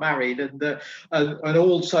time they were married, and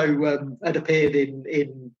also had appeared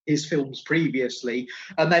in his films previously.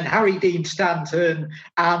 And then Harry Dean Stanton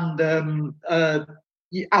and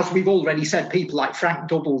as we've already said, people like Frank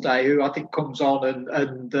Doubleday, who I think comes on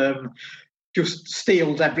and just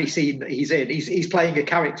steals every scene that he's in. He's playing a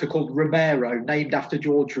character called Romero, named after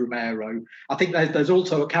George Romero. I think there's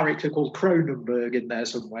also a character called Cronenberg in there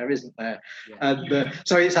somewhere, isn't there? Yeah. And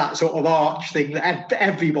so it's that sort of arch thing that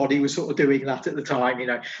everybody was sort of doing that at the time.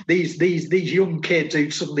 These young kids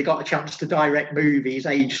who suddenly got a chance to direct movies,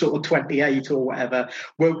 age sort of 28 or whatever,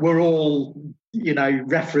 were all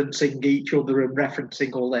referencing each other and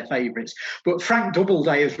referencing all their favourites. But Frank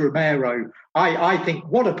Doubleday as Romero, I think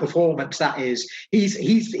what a performance that is.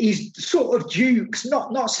 He's sort of Duke's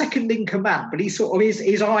not second in command, but he's sort of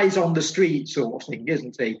his eyes on the street sort of thing,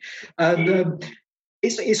 isn't he? And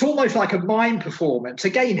it's almost like a mime performance.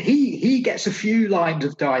 Again, he gets a few lines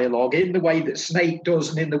of dialogue in the way that Snake does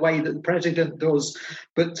and in the way that the President does,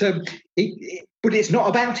 but it's not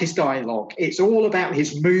about his dialogue. It's all about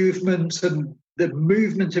his movements and the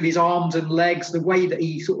movement of his arms and legs, the way that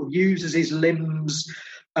he sort of uses his limbs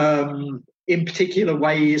in particular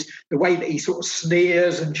ways, the way that he sort of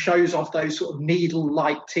sneers and shows off those sort of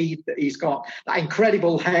needle-like teeth that he's got, that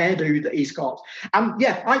incredible hairdo that he's got. And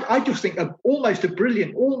I just think almost a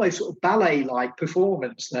brilliant, almost sort of ballet-like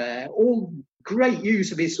performance there. All great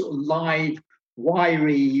use of his sort of live,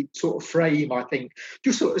 wiry sort of frame, I think,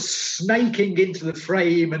 just sort of snaking into the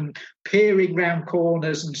frame and peering round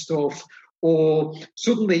corners and stuff, or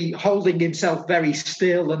suddenly holding himself very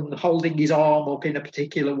still and holding his arm up in a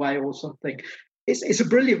particular way or something. It's a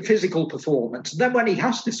brilliant physical performance. And then when he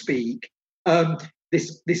has to speak,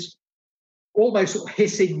 this almost sort of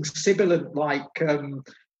hissing, sibilant-like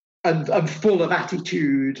and full of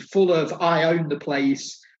attitude, full of I own the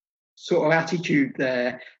place sort of attitude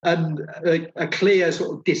there, and a clear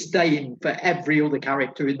sort of disdain for every other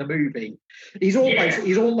character in the movie. He's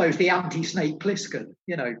almost the anti-Snake Plissken,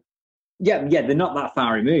 Yeah, they're not that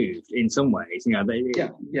far removed in some ways.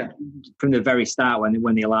 From the very start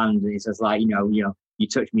when they land, and he says like, you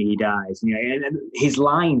touch me, he dies. And his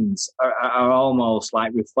lines are almost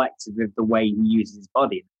like reflective of the way he uses his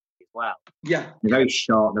body as well. Yeah, they're very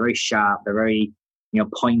short, they're very sharp, they're very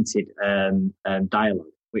pointed dialogue,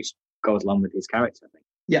 which goes along with his character, I think.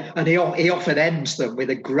 Yeah, and he often ends them with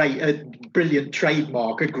a brilliant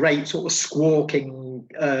trademark, a great sort of squawking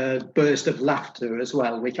burst of laughter as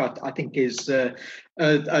well, which I think is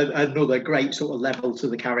another great sort of level to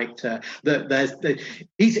the character.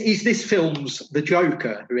 He's this film's the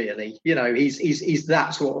Joker, really. He's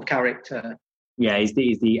that sort of character. Yeah, he's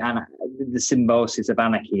the symbiosis of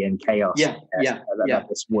anarchy and chaos.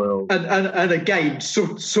 This world. And again,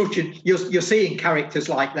 you're seeing characters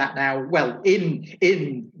like that now. Well, in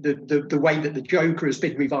the way that the Joker has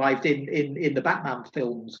been revived in the Batman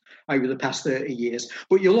films over the past 30 years,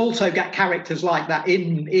 but you'll also get characters like that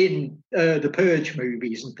in the Purge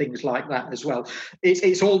movies and things like that as well.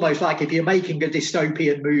 It's almost like if you're making a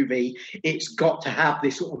dystopian movie, it's got to have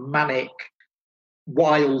this sort of manic,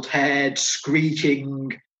 wild-haired,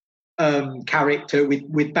 screeching character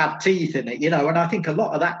with bad teeth in it, and I think a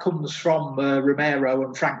lot of that comes from Romero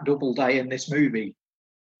and Frank Doubleday in this movie.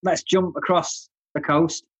 Let's jump across the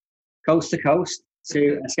coast to coast,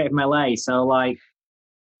 to Escape from LA. So,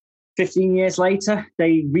 15 years later,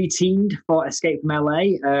 they reteamed for Escape from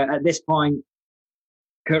LA. At this point,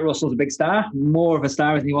 Kurt Russell's a big star, more of a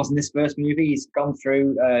star than he was in this first movie. He's gone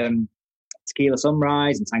through Tequila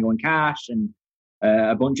Sunrise and Tango and Cash and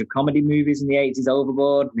a bunch of comedy movies in the 80s,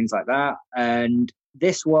 Overboard, things like that. And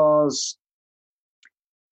this was,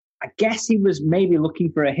 I guess he was maybe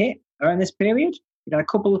looking for a hit around this period. He had a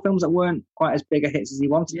couple of films that weren't quite as big a hits as he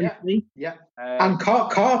wanted them to be. Yeah. And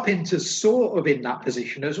Carpenter's sort of in that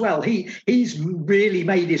position as well. He's really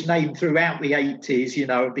made his name throughout the 80s,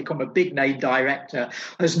 and become a big name director.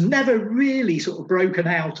 Has never really sort of broken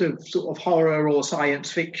out of sort of horror or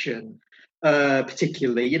science fiction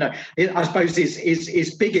particularly. I suppose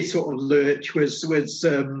his biggest sort of lurch was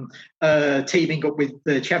teaming up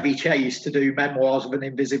with Chevy Chase to do Memoirs of an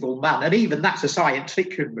Invisible Man, and even that's a science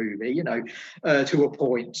fiction movie, to a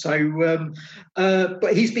point. So,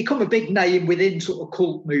 but he's become a big name within sort of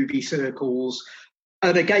cult movie circles,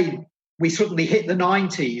 and again, we suddenly hit the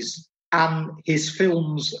 90s, and his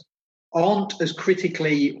films aren't as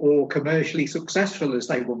critically or commercially successful as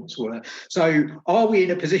they once were. So are we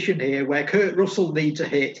in a position here where Kurt Russell needs a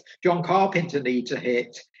hit, John Carpenter needs a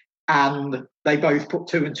hit, and they both put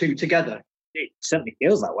two and two together? It certainly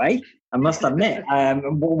feels that way, I must admit.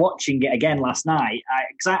 Watching it again last night,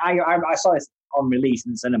 because I saw this on release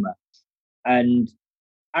in the cinema, and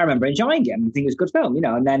I remember enjoying it and thinking it was a good film,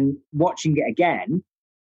 and then watching it again,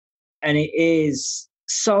 and it is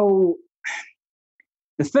so...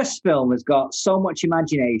 The first film has got so much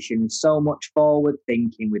imagination, so much forward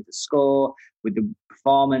thinking with the score, with the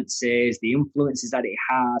performances, the influences that it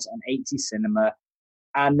has on 80s cinema.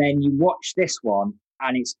 And then you watch this one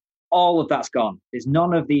and it's all of that's gone. There's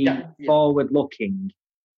none of the forward-looking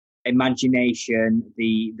imagination,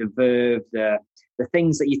 the verve, the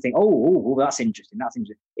things that you think, oh, that's interesting, that's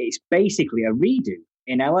interesting. It's basically a redo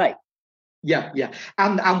in LA. Yeah,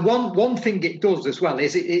 and one thing it does as well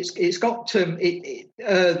is it's got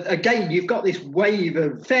again, you've got this wave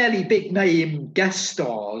of fairly big name guest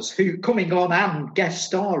stars who coming on and guest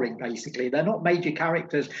starring. Basically, they're not major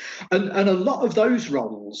characters, and a lot of those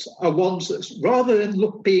roles are ones that, rather than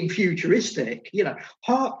being futuristic,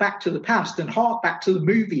 hark back to the past and hark back to the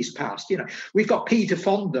movies past. We've got Peter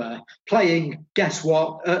Fonda playing, guess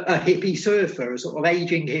what, a hippie surfer, a sort of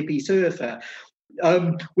aging hippie surfer.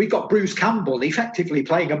 We've got Bruce Campbell effectively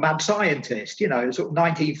playing a mad scientist, sort of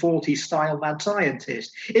 1940s style mad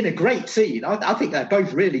scientist in a great scene. I think they're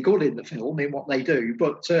both really good in the film in what they do,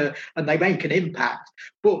 but and they make an impact.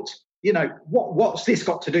 But what's this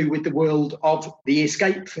got to do with the world of the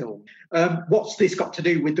Escape film? What's this got to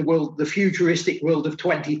do with the futuristic world of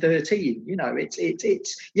 2013?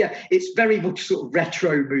 It's very much sort of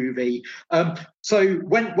retro movie. So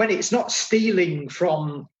when it's not stealing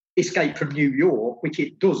from Escape from New York, which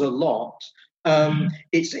it does a lot,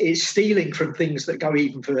 it's stealing from things that go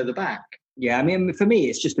even further back. Yeah, I mean, for me,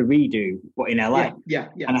 it's just a redo, but in LA. Yeah.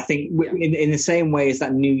 And I think in the same way as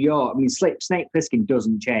that New York, I mean, Snake Plissken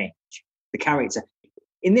doesn't change the character.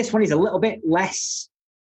 In this one, he's a little bit less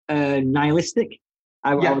nihilistic,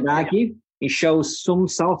 I would argue. He shows some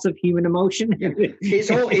sort of human emotion. It's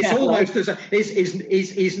almost as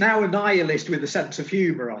he's now a nihilist with a sense of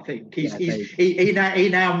humour. I think he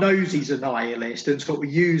now knows he's a nihilist and sort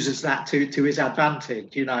of uses that to his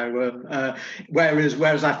advantage.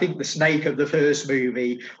 Whereas I think the Snake of the first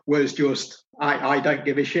movie was just I don't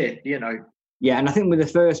give a shit. Yeah, and I think with the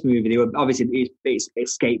first movie, they were obviously it's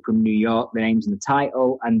Escape from New York. The name's in the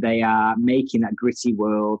title, and they are making that gritty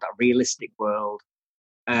world, that realistic world.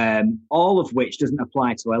 All of which doesn't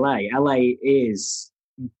apply to LA. LA is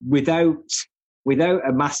without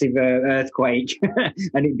a massive earthquake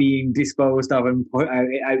and it being disposed of and put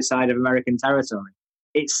outside of American territory.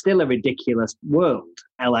 It's still a ridiculous world,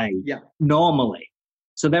 LA. Yeah. Normally,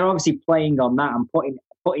 so they're obviously playing on that and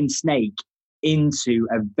putting Snake into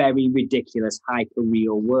a very ridiculous, hyper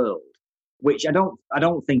real world, which I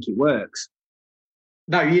don't think it works.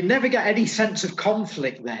 No, you never get any sense of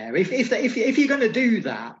conflict there. If you're going to do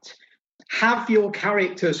that, have your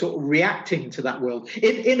character sort of reacting to that world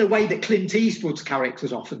in a way that Clint Eastwood's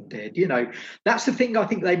characters often did. That's the thing I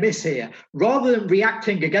think they miss here. Rather than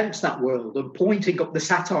reacting against that world and pointing up the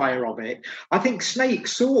satire of it, I think Snake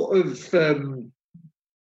sort of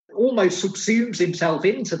almost subsumes himself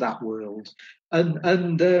into that world and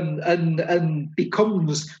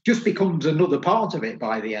becomes another part of it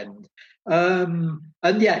by the end.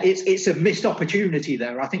 It's a missed opportunity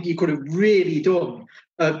there. I think you could have really done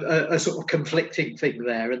a sort of conflicting thing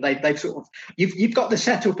there, and they've sort of you've got the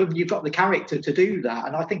setup and you've got the character to do that,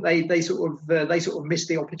 and I think they sort of missed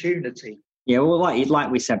the opportunity. Yeah, well,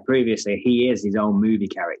 like we said previously, he is his own movie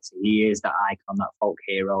character. He is that icon, that folk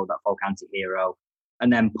hero, that folk anti-hero,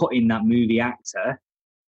 and then putting that movie actor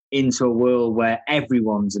into a world where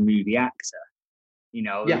everyone's a movie actor.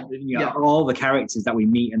 All the characters that we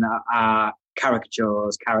meet and that are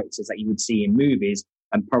caricatures, characters that you would see in movies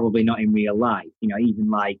and probably not in real life. Even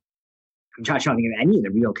like, I'm trying to think of any of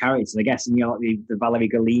the real characters, I guess. The Valerie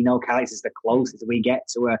Golino character is the closest we get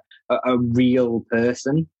to a real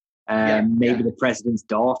person. Maybe the president's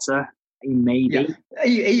daughter. maybe. Yeah.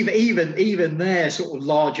 Even they're sort of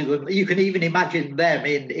larger than you can even imagine them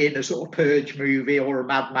in a sort of Purge movie or a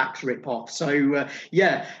Mad Max ripoff. So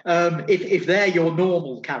if they're your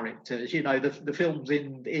normal characters, the films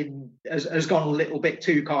has gone a little bit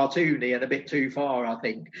too cartoony and a bit too far, I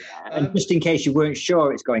think. Yeah. And just in case you weren't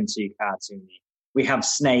sure it's going too cartoony, we have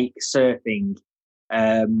Snake surfing,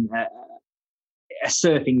 a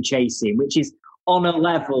surfing chasing, which is on a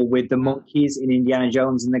level with the monkeys in Indiana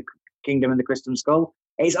Jones and the Kingdom of the Crystal Skull.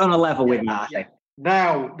 It's on a level with that. Yeah.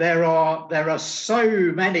 Now there are so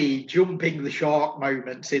many jumping the shark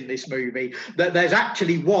moments in this movie that there's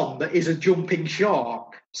actually one that is a jumping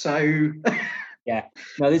shark. So yeah,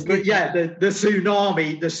 the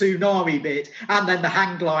tsunami bit, and then the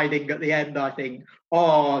hang gliding at the end. I think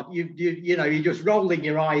you're just rolling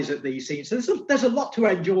your eyes at these scenes. There's a lot to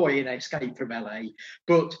enjoy in Escape from LA,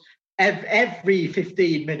 but every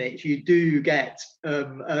 15 minutes you do get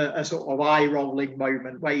a sort of eye-rolling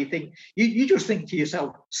moment where you think you just think to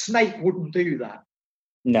yourself, Snake wouldn't do that.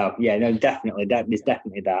 No, definitely, there's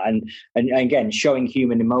definitely that, and again, showing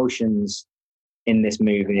human emotions in this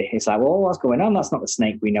movie, it's like, well, what's going on? That's not the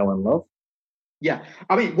Snake we know and love. Yeah,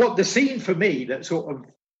 I mean, what the scene for me that sort of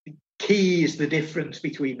keys the difference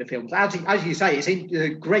between the films, as you say, it's a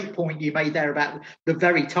great point you made there about the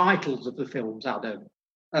very titles of the films, Adam.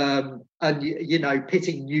 And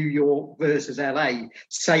pitting New York versus LA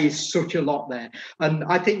says such a lot there. And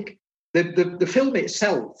I think the film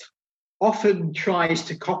itself often tries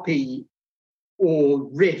to copy or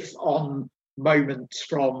riff on moments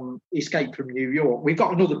from Escape from New York. We've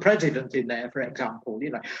got Another President in there, for example,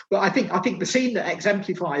 But I think the scene that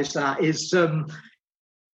exemplifies that is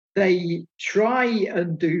they try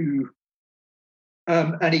and do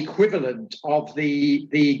an equivalent of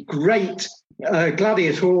the great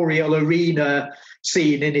gladiatorial arena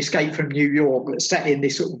scene in Escape from New York that's set in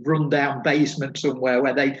this sort of rundown basement somewhere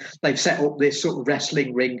where they've set up this sort of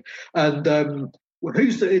wrestling ring. And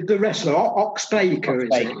who's the wrestler? Ox Baker, is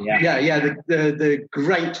it? Yeah. The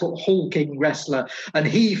great hulking wrestler, and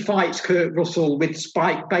he fights Kurt Russell with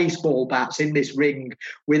spiked baseball bats in this ring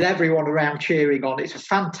with everyone around cheering on. It's a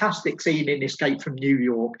fantastic scene in Escape from New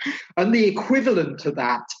York, and the equivalent to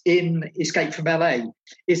that in Escape from LA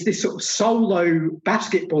is this sort of solo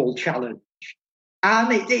basketball challenge. And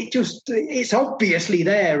it's obviously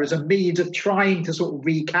there as a means of trying to sort of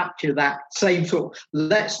recapture that same sort of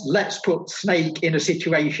let's put Snake in a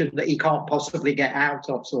situation that he can't possibly get out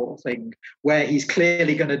of sort of thing, where he's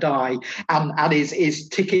clearly going to die, and his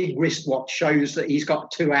ticking wristwatch shows that he's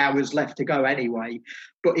got 2 hours left to go anyway,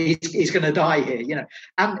 but he's going to die here,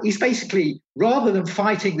 And he's basically, rather than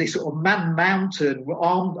fighting this sort of Man Mountain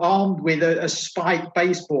armed with a spiked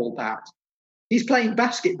baseball bat, he's playing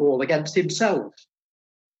basketball against himself.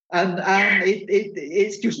 And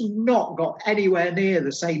it's just not got anywhere near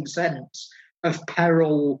the same sense of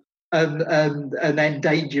peril and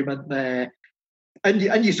endangerment there. And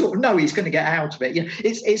you sort of know he's going to get out of it.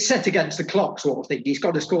 It's set against the clock sort of thing. He's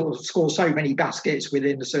got to score so many baskets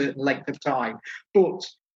within a certain length of time. But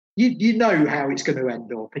you know how it's going to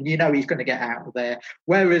end up, and you know he's going to get out of there.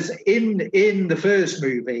 Whereas in the first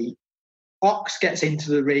movie, Ox gets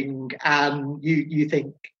into the ring and you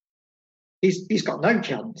think, He's got no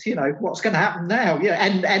chance, what's going to happen now?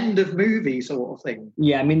 End of movie sort of thing.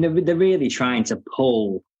 Yeah, I mean, they're really trying to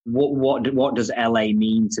pull what does LA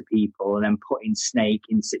mean to people, and then putting Snake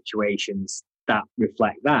in situations that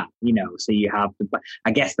reflect that, So you have,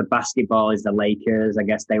 I guess the basketball is the Lakers. I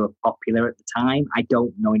guess they were popular at the time. I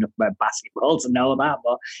don't know enough about basketball to know that,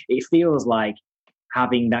 but it feels like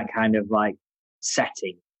having that kind of like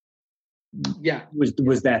setting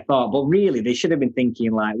was their thought. But really, they should have been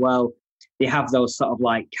thinking like, well, they have those sort of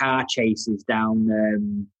like car chases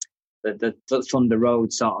down the Thunder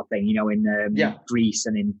Road sort of thing, in Grease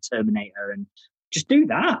and in Terminator, and just do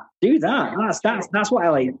that. That's what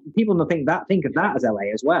LA people don't think of that as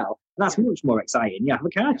LA as well. That's much more exciting. Have a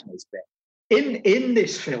car chase bit. In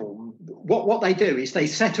this film, what they do is they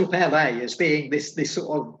set up LA as being this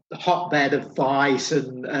sort of hotbed of vice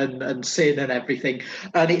and sin and everything,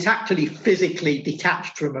 and it's actually physically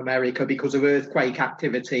detached from America because of earthquake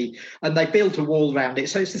activity, and they built a wall around it.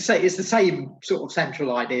 So it's the same sort of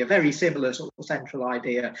central idea, very similar sort of central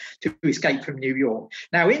idea to Escape from New York.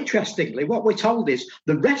 Now, interestingly, what we're told is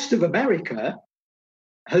the rest of America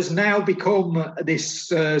has now become this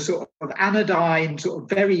sort of anodyne, sort of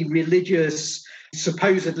very religious,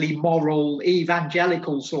 supposedly moral,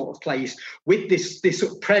 evangelical sort of place, with this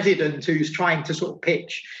sort of president who's trying to sort of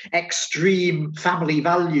pitch extreme family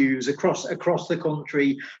values across the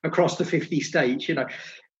country, across the 50 states. Do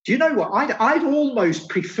you know what? I'd almost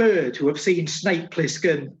prefer to have seen Snake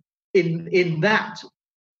Plissken in that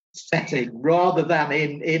setting rather than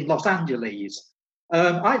in Los Angeles.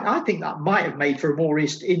 I think that might have made for a more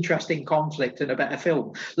interesting conflict and a better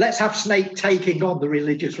film. Let's have Snake taking on the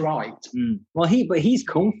religious right. Well, he's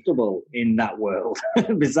comfortable in that world.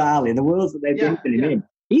 Bizarrely, the worlds that they've been him in,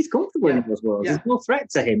 he's comfortable in those worlds. There's no threat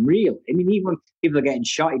to him, really. I mean, even when people are getting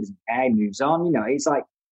shot, he doesn't care. He moves on. You know, it's like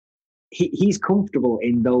he's comfortable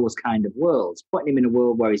in those kind of worlds. Putting him in a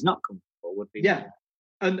world where he's not comfortable would be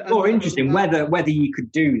more interesting. Whether you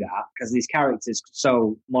could do that, because these characters are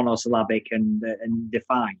so monosyllabic and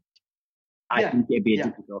defined. I think it'd be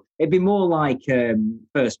difficult. It'd be more like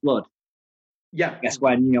First Blood. Yeah, I guess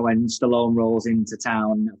when Stallone rolls into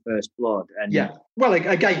town at First Blood, and well,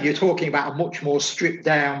 again, you're talking about a much more stripped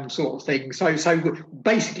down sort of thing. So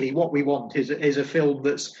basically, what we want is a film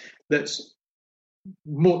that's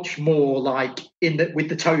much more like with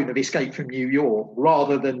the tone of Escape from New York,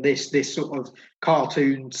 rather than this sort of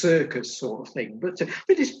cartoon circus sort of thing. But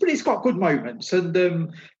it's got good moments,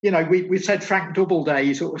 and we've said Frank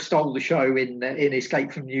Doubleday sort of stole the show in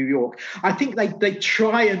Escape from New York. I think they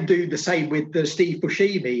try and do the same with Steve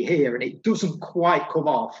Buscemi here, and it doesn't quite come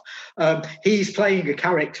off. He's playing a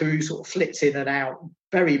character who sort of flits in and out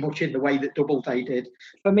very much in the way that Doubleday did.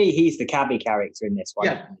 For me, he's the cabbie character in this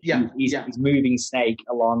one. He's moving Snake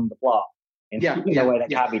along the plot. In the way that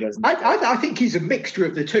Cabby does. I think he's a mixture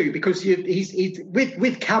of the two, because he's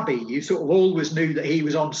with Cabby, you sort of always knew that he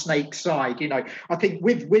was on Snake's side. I think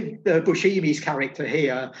with Buscemi's character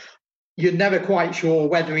here, you're never quite sure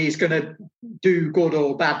whether he's going to do good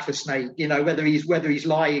or bad for Snake. Whether he's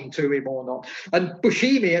lying to him or not. And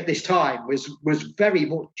Buscemi at this time was very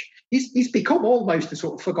much. He's become almost a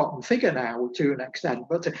sort of forgotten figure now to an extent,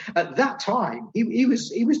 but at that time he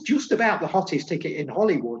was just about the hottest ticket in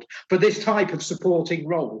Hollywood for this type of supporting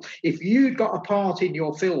role. If you'd got a part in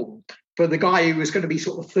your film for the guy who was going to be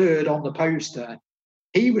sort of third on the poster,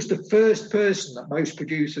 he was the first person that most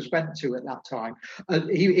producers went to at that time.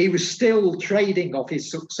 He was still trading off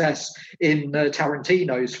his success in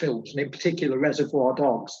Tarantino's films, and in particular Reservoir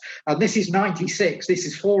Dogs. And this is 96. This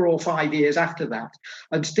is 4 or 5 years after that.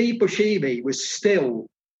 And Steve Buscemi was still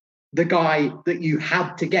the guy that you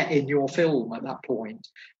had to get in your film at that point.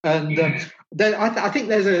 And I think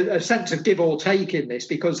there's a sense of give or take in this,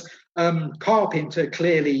 because Carpenter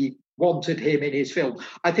clearly wanted him in his film.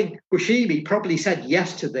 I think Buscemi probably said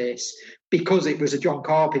yes to this because it was a John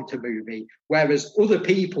Carpenter movie, whereas other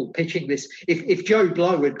people pitching this, if Joe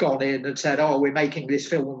Blow had gone in and said, "Oh, we're making this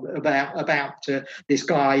film about this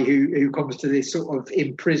guy who comes to this sort of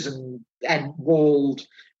imprisoned and walled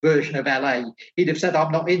version of LA," he'd have said,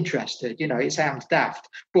 "I'm not interested. It sounds daft."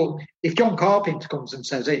 But if John Carpenter comes and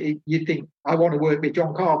says it, you'd think, "I want to work with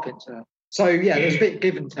John Carpenter." So, there's a bit of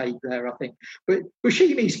give and take there, I think. But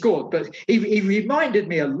Buscemi's good, but he reminded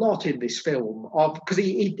me a lot in this film of, because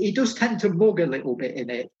he does tend to mug a little bit in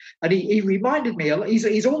it. And he reminded me,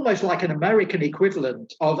 he's almost like an American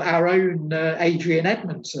equivalent of our own Adrian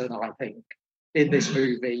Edmondson, I think, in this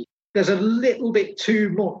movie. There's a little bit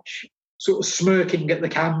too much sort of smirking at the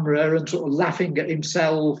camera and sort of laughing at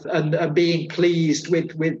himself and being pleased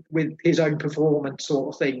with his own performance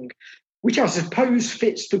sort of thing, which I suppose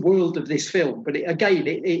fits the world of this film. But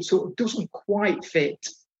it sort of doesn't quite fit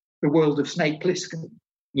the world of Snake Plissken.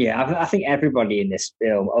 Yeah, I think everybody in this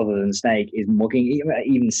film, other than Snake, is mugging.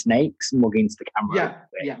 Even Snake's mugging to the camera.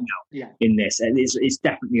 In this, it's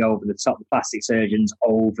definitely over the top. The plastic surgeon's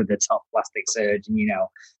over the top plastic surgeon.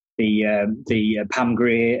 The Pam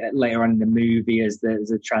Grier later on in the movie as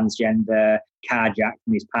the transgender carjacked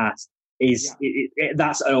from his past.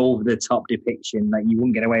 That's an over-the-top depiction that you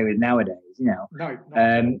wouldn't get away with nowadays, No.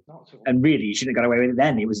 And really, you shouldn't have got away with it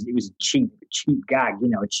then. It was a cheap gag,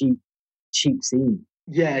 a cheap scene.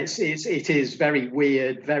 Yeah, it is very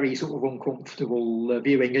weird, very sort of uncomfortable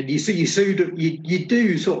viewing, and you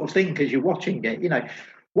do sort of think as you're watching it,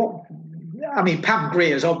 what. I mean, Pam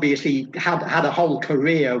Grier's obviously had a whole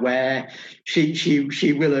career where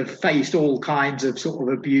she will have faced all kinds of sort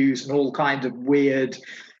of abuse and all kinds of weird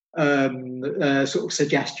sort of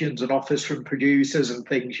suggestions and offers from producers and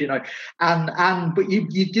things, but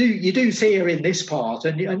you do see her in this part,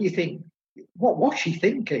 and you think, what was she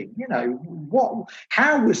thinking?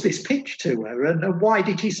 How was this pitched to her, and why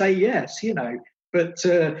did she say yes? But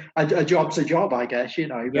a job's a job, I guess.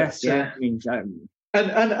 Yes, yeah.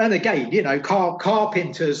 And again,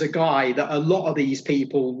 Carpenter's a guy that a lot of these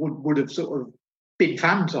people would have sort of been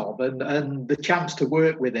fans of, and the chance to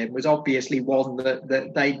work with him was obviously one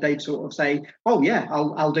that they'd sort of say, "Oh yeah,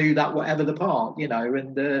 I'll do that, whatever the part,"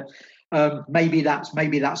 and maybe that's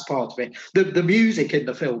part of it. The music in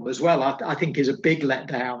the film as well, I think, is a big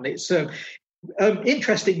letdown.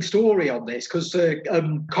 Interesting story on this, because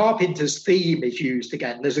Carpenter's theme is used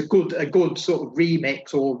again. There's a good sort of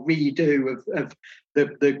remix or redo of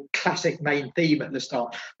the classic main theme at the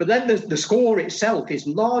start. But then the score itself is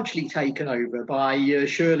largely taken over by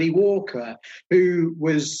Shirley Walker, who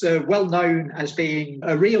was well known as being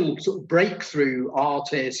a real sort of breakthrough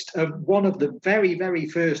artist, one of the very, very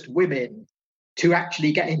first women to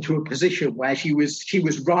actually get into a position where she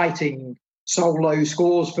was writing solo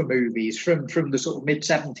scores for movies from the sort of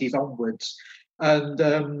mid-70s onwards.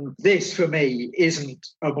 And this, for me, isn't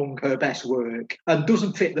among her best work and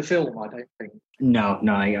doesn't fit the film, I don't think. No,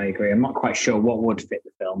 I agree. I'm not quite sure what would fit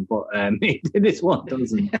the film, but this one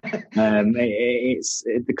doesn't. It's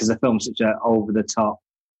because the film's such an over-the-top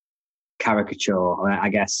caricature. I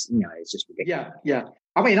guess, it's just ridiculous. Yeah.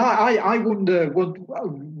 I mean, I wonder,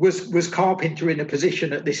 was Carpenter in a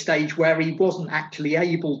position at this stage where he wasn't actually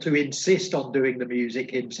able to insist on doing the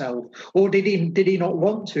music himself, or did he not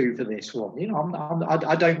want to for this one?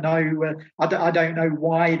 I don't know. I don't know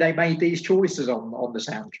why they made these choices on the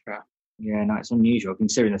soundtrack. Yeah, no, it's unusual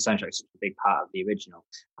considering the soundtrack is such a big part of the original.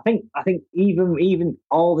 I think even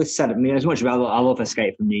all this said, I mean, as much as I love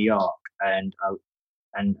Escape from New York, and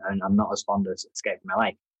I'm not as fond of Escape from LA.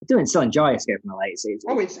 I still enjoy Escape from LA.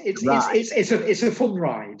 It's a fun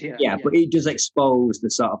ride. Yeah, but it does expose the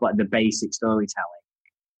sort of like the basic storytelling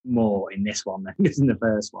more in this one than it does in the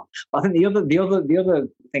first one. But I think the other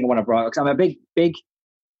thing I want to bring up, because I'm a big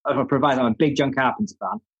John Carpenter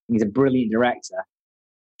fan. He's a brilliant director.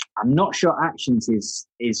 I'm not sure actions is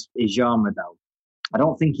genre though. I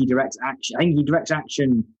don't think he directs action. I think he directs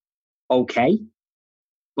action okay,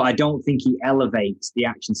 but I don't think he elevates the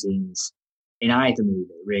action scenes in either movie,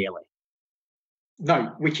 really.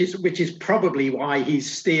 No, which is probably why he's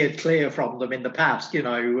steered clear from them in the past,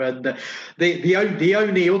 And the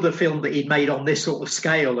only other film that he'd made on this sort of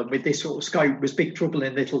scale and with this sort of scope was Big Trouble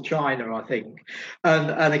in Little China, I think.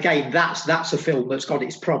 And again, that's a film that's got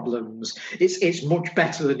its problems. It's much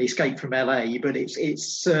better than Escape from LA, but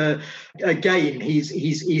it's again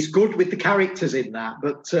he's good with the characters in that,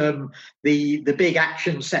 but the big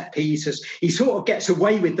action set pieces, he sort of gets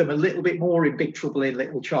away with them a little bit more in Big Trouble in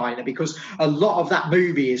Little China, because a lot of that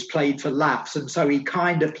movie is played for laughs, and so he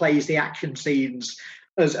kind of plays the action scenes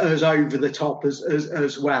as over the top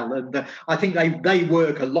as well. And I think they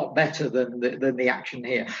work a lot better than the action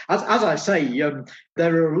here. As I say,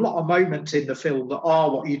 there are a lot of moments in the film that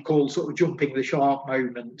are what you'd call sort of jumping the shark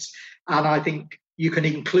moments, and I think you can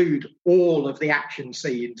include all of the action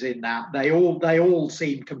scenes in that. They all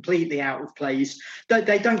seem completely out of place.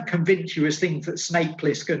 They don't convince you as things that Snake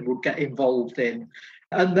Plissken would get involved in.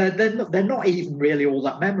 And they're not even really all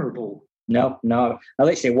that memorable. No. I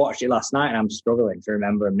literally watched it last night and I'm struggling to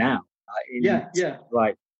remember them now. Yeah.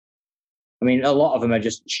 Like, I mean, a lot of them are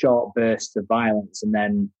just short bursts of violence and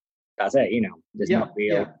then that's it, There's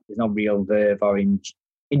no real verve or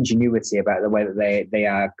ingenuity about the way that they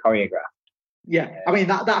are choreographed. Yeah, I mean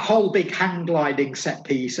that whole big hang gliding set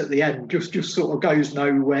piece at the end just sort of goes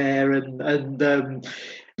nowhere, and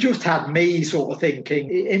just had me sort of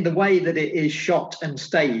thinking, in the way that it is shot and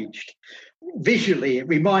staged, visually it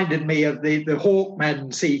reminded me of the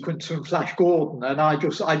Hawkmen sequence from Flash Gordon, and I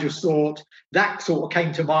just thought that sort of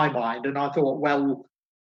came to my mind, and I thought, well,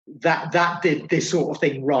 that did this sort of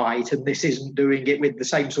thing right, and this isn't doing it with the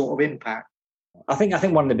same sort of impact. I think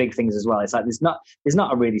one of the big things as well is like there's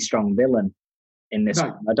not a really strong villain in this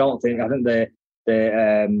one. I think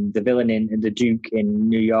the villain in the Duke in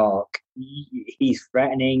New York, he's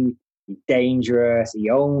threatening, he's dangerous, he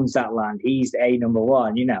owns that land, he's a number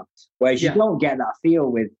one, Whereas you don't get that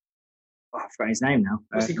feel with, I forgot his name now.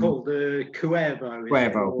 What's he called? Cuervo.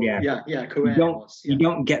 Cuervo, yeah. Yeah, Cuervo. You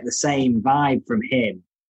don't get the same vibe from him.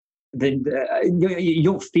 You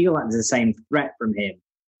don't feel like there's the same threat from him.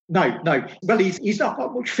 No. Well, he's not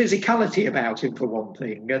got much physicality about him, for one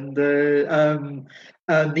thing,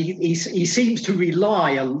 and he seems to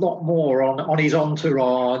rely a lot more on his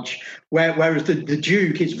entourage, whereas the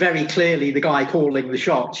Duke is very clearly the guy calling the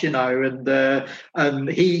shots, and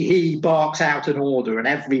he barks out an order, and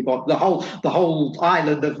everybody, the whole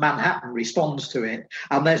island of Manhattan responds to it,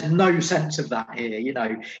 and there's no sense of that here.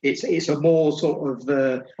 It's a more sort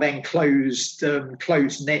of enclosed,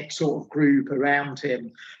 close-knit sort of group around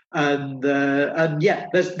him. And yeah,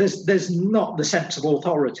 there's not the sense of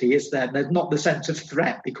authority, is there? There's not the sense of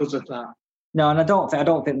threat because of that. No, and I don't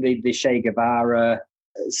think the Che Guevara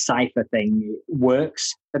cipher thing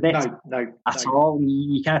works for this. No, at all.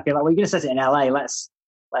 You kind of feel like, well, you're going to set it in LA. Let's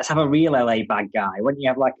let's have a real LA bad guy. Why don't you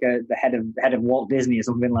have like the head of Walt Disney or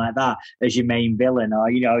something like that as your main villain, or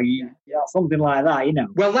something like that,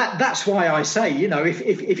 Well, that's why I say,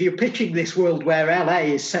 if you're pitching this world where LA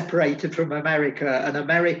is separated from America and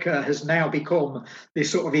America has now become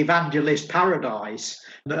this sort of evangelist paradise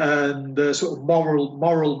and the sort of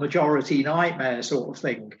moral majority nightmare sort of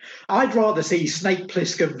thing, I'd rather see Snake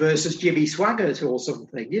Plissken versus Jimmy Swaggart or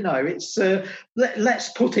something. It's let's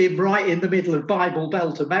put him right in the middle of Bible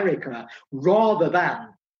Belt America rather than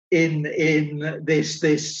in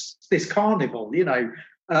this carnival, the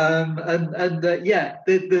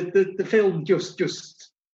film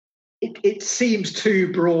just it seems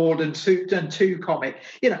too broad and too comic.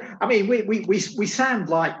 We sound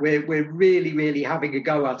like we're really, really having a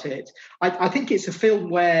go at it. I think it's a film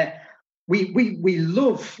where we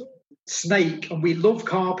love Snake and we love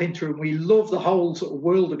Carpenter and we love the whole sort of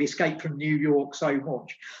world of Escape from New York so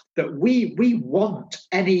much that we want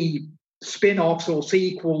any spin-offs or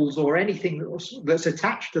sequels or anything that's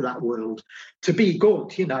attached to that world to be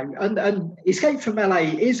good, and Escape from LA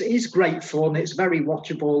is great fun. It's very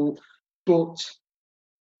watchable, but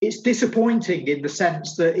it's disappointing in the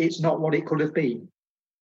sense that it's not what it could have been.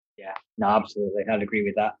 Yeah, no, absolutely. I'd agree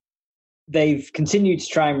with that. They've continued to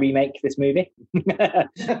try and remake this movie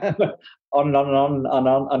on and on.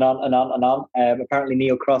 Apparently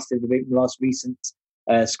Neil Cross did the most recent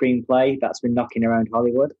screenplay that's been knocking around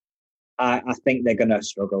Hollywood. I think they're going to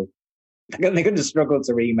struggle. They're going to struggle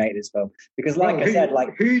to remake this film because, I said,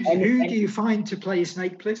 who do you find to play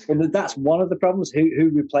Snake Plissken? Well, that's one of the problems.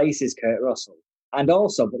 Who replaces Kurt Russell? And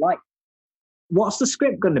also, but what's the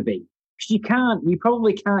script going to be? Because you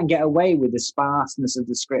probably can't get away with the sparseness of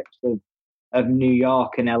the script of New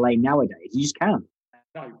York and LA nowadays. You just can't.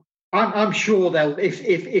 No, I'm sure they'll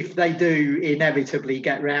if they do inevitably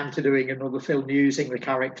get round to doing another film using the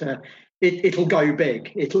character. It'll go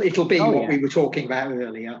big. It'll be what we were talking about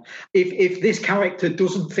earlier. If this character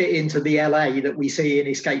doesn't fit into the LA that we see in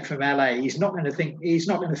Escape from LA, he's not going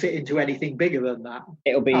to fit into anything bigger than that.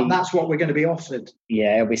 And that's what we're going to be offered.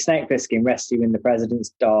 Yeah, it'll be Snake Plissken rescuing the president's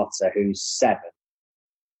daughter, who's 7.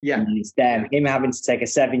 Yeah, and it's him having to take a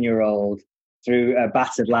 7-year-old through a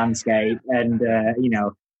battered landscape, and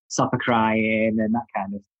stop her crying and that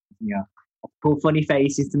kind of pull funny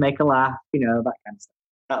faces to make her laugh, that kind of stuff.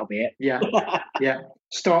 That'll be it. Yeah, yeah.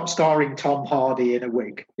 Starring Tom Hardy in a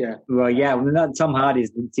wig. Yeah. Well, yeah. Tom Hardy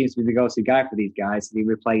seems to be the go-to guy for these guys. He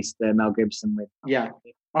replaced Mel Gibson with. Yeah,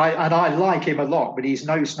 I like him a lot, but he's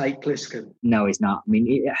no Snake Plissken. No, he's not. I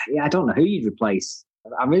mean, I don't know who you'd replace.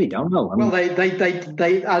 I really don't know. Well,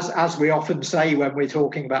 they as we often say when we're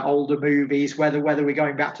talking about older movies, whether we're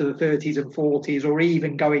going back to the 30s and 40s or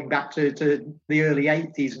even going back to the early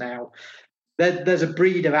 80s now. There's a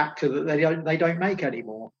breed of actor that they don't make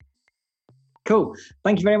anymore. Cool.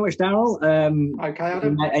 Thank you very much, Daryl. Okay,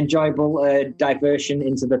 Adam. Enjoyable diversion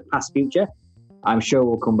into the past future. I'm sure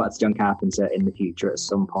we'll come back to John Carpenter in the future at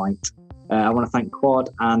some point. I want to thank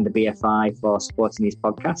Quad and the BFI for supporting these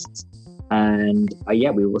podcasts. And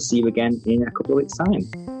we will see you again in a couple of weeks' time.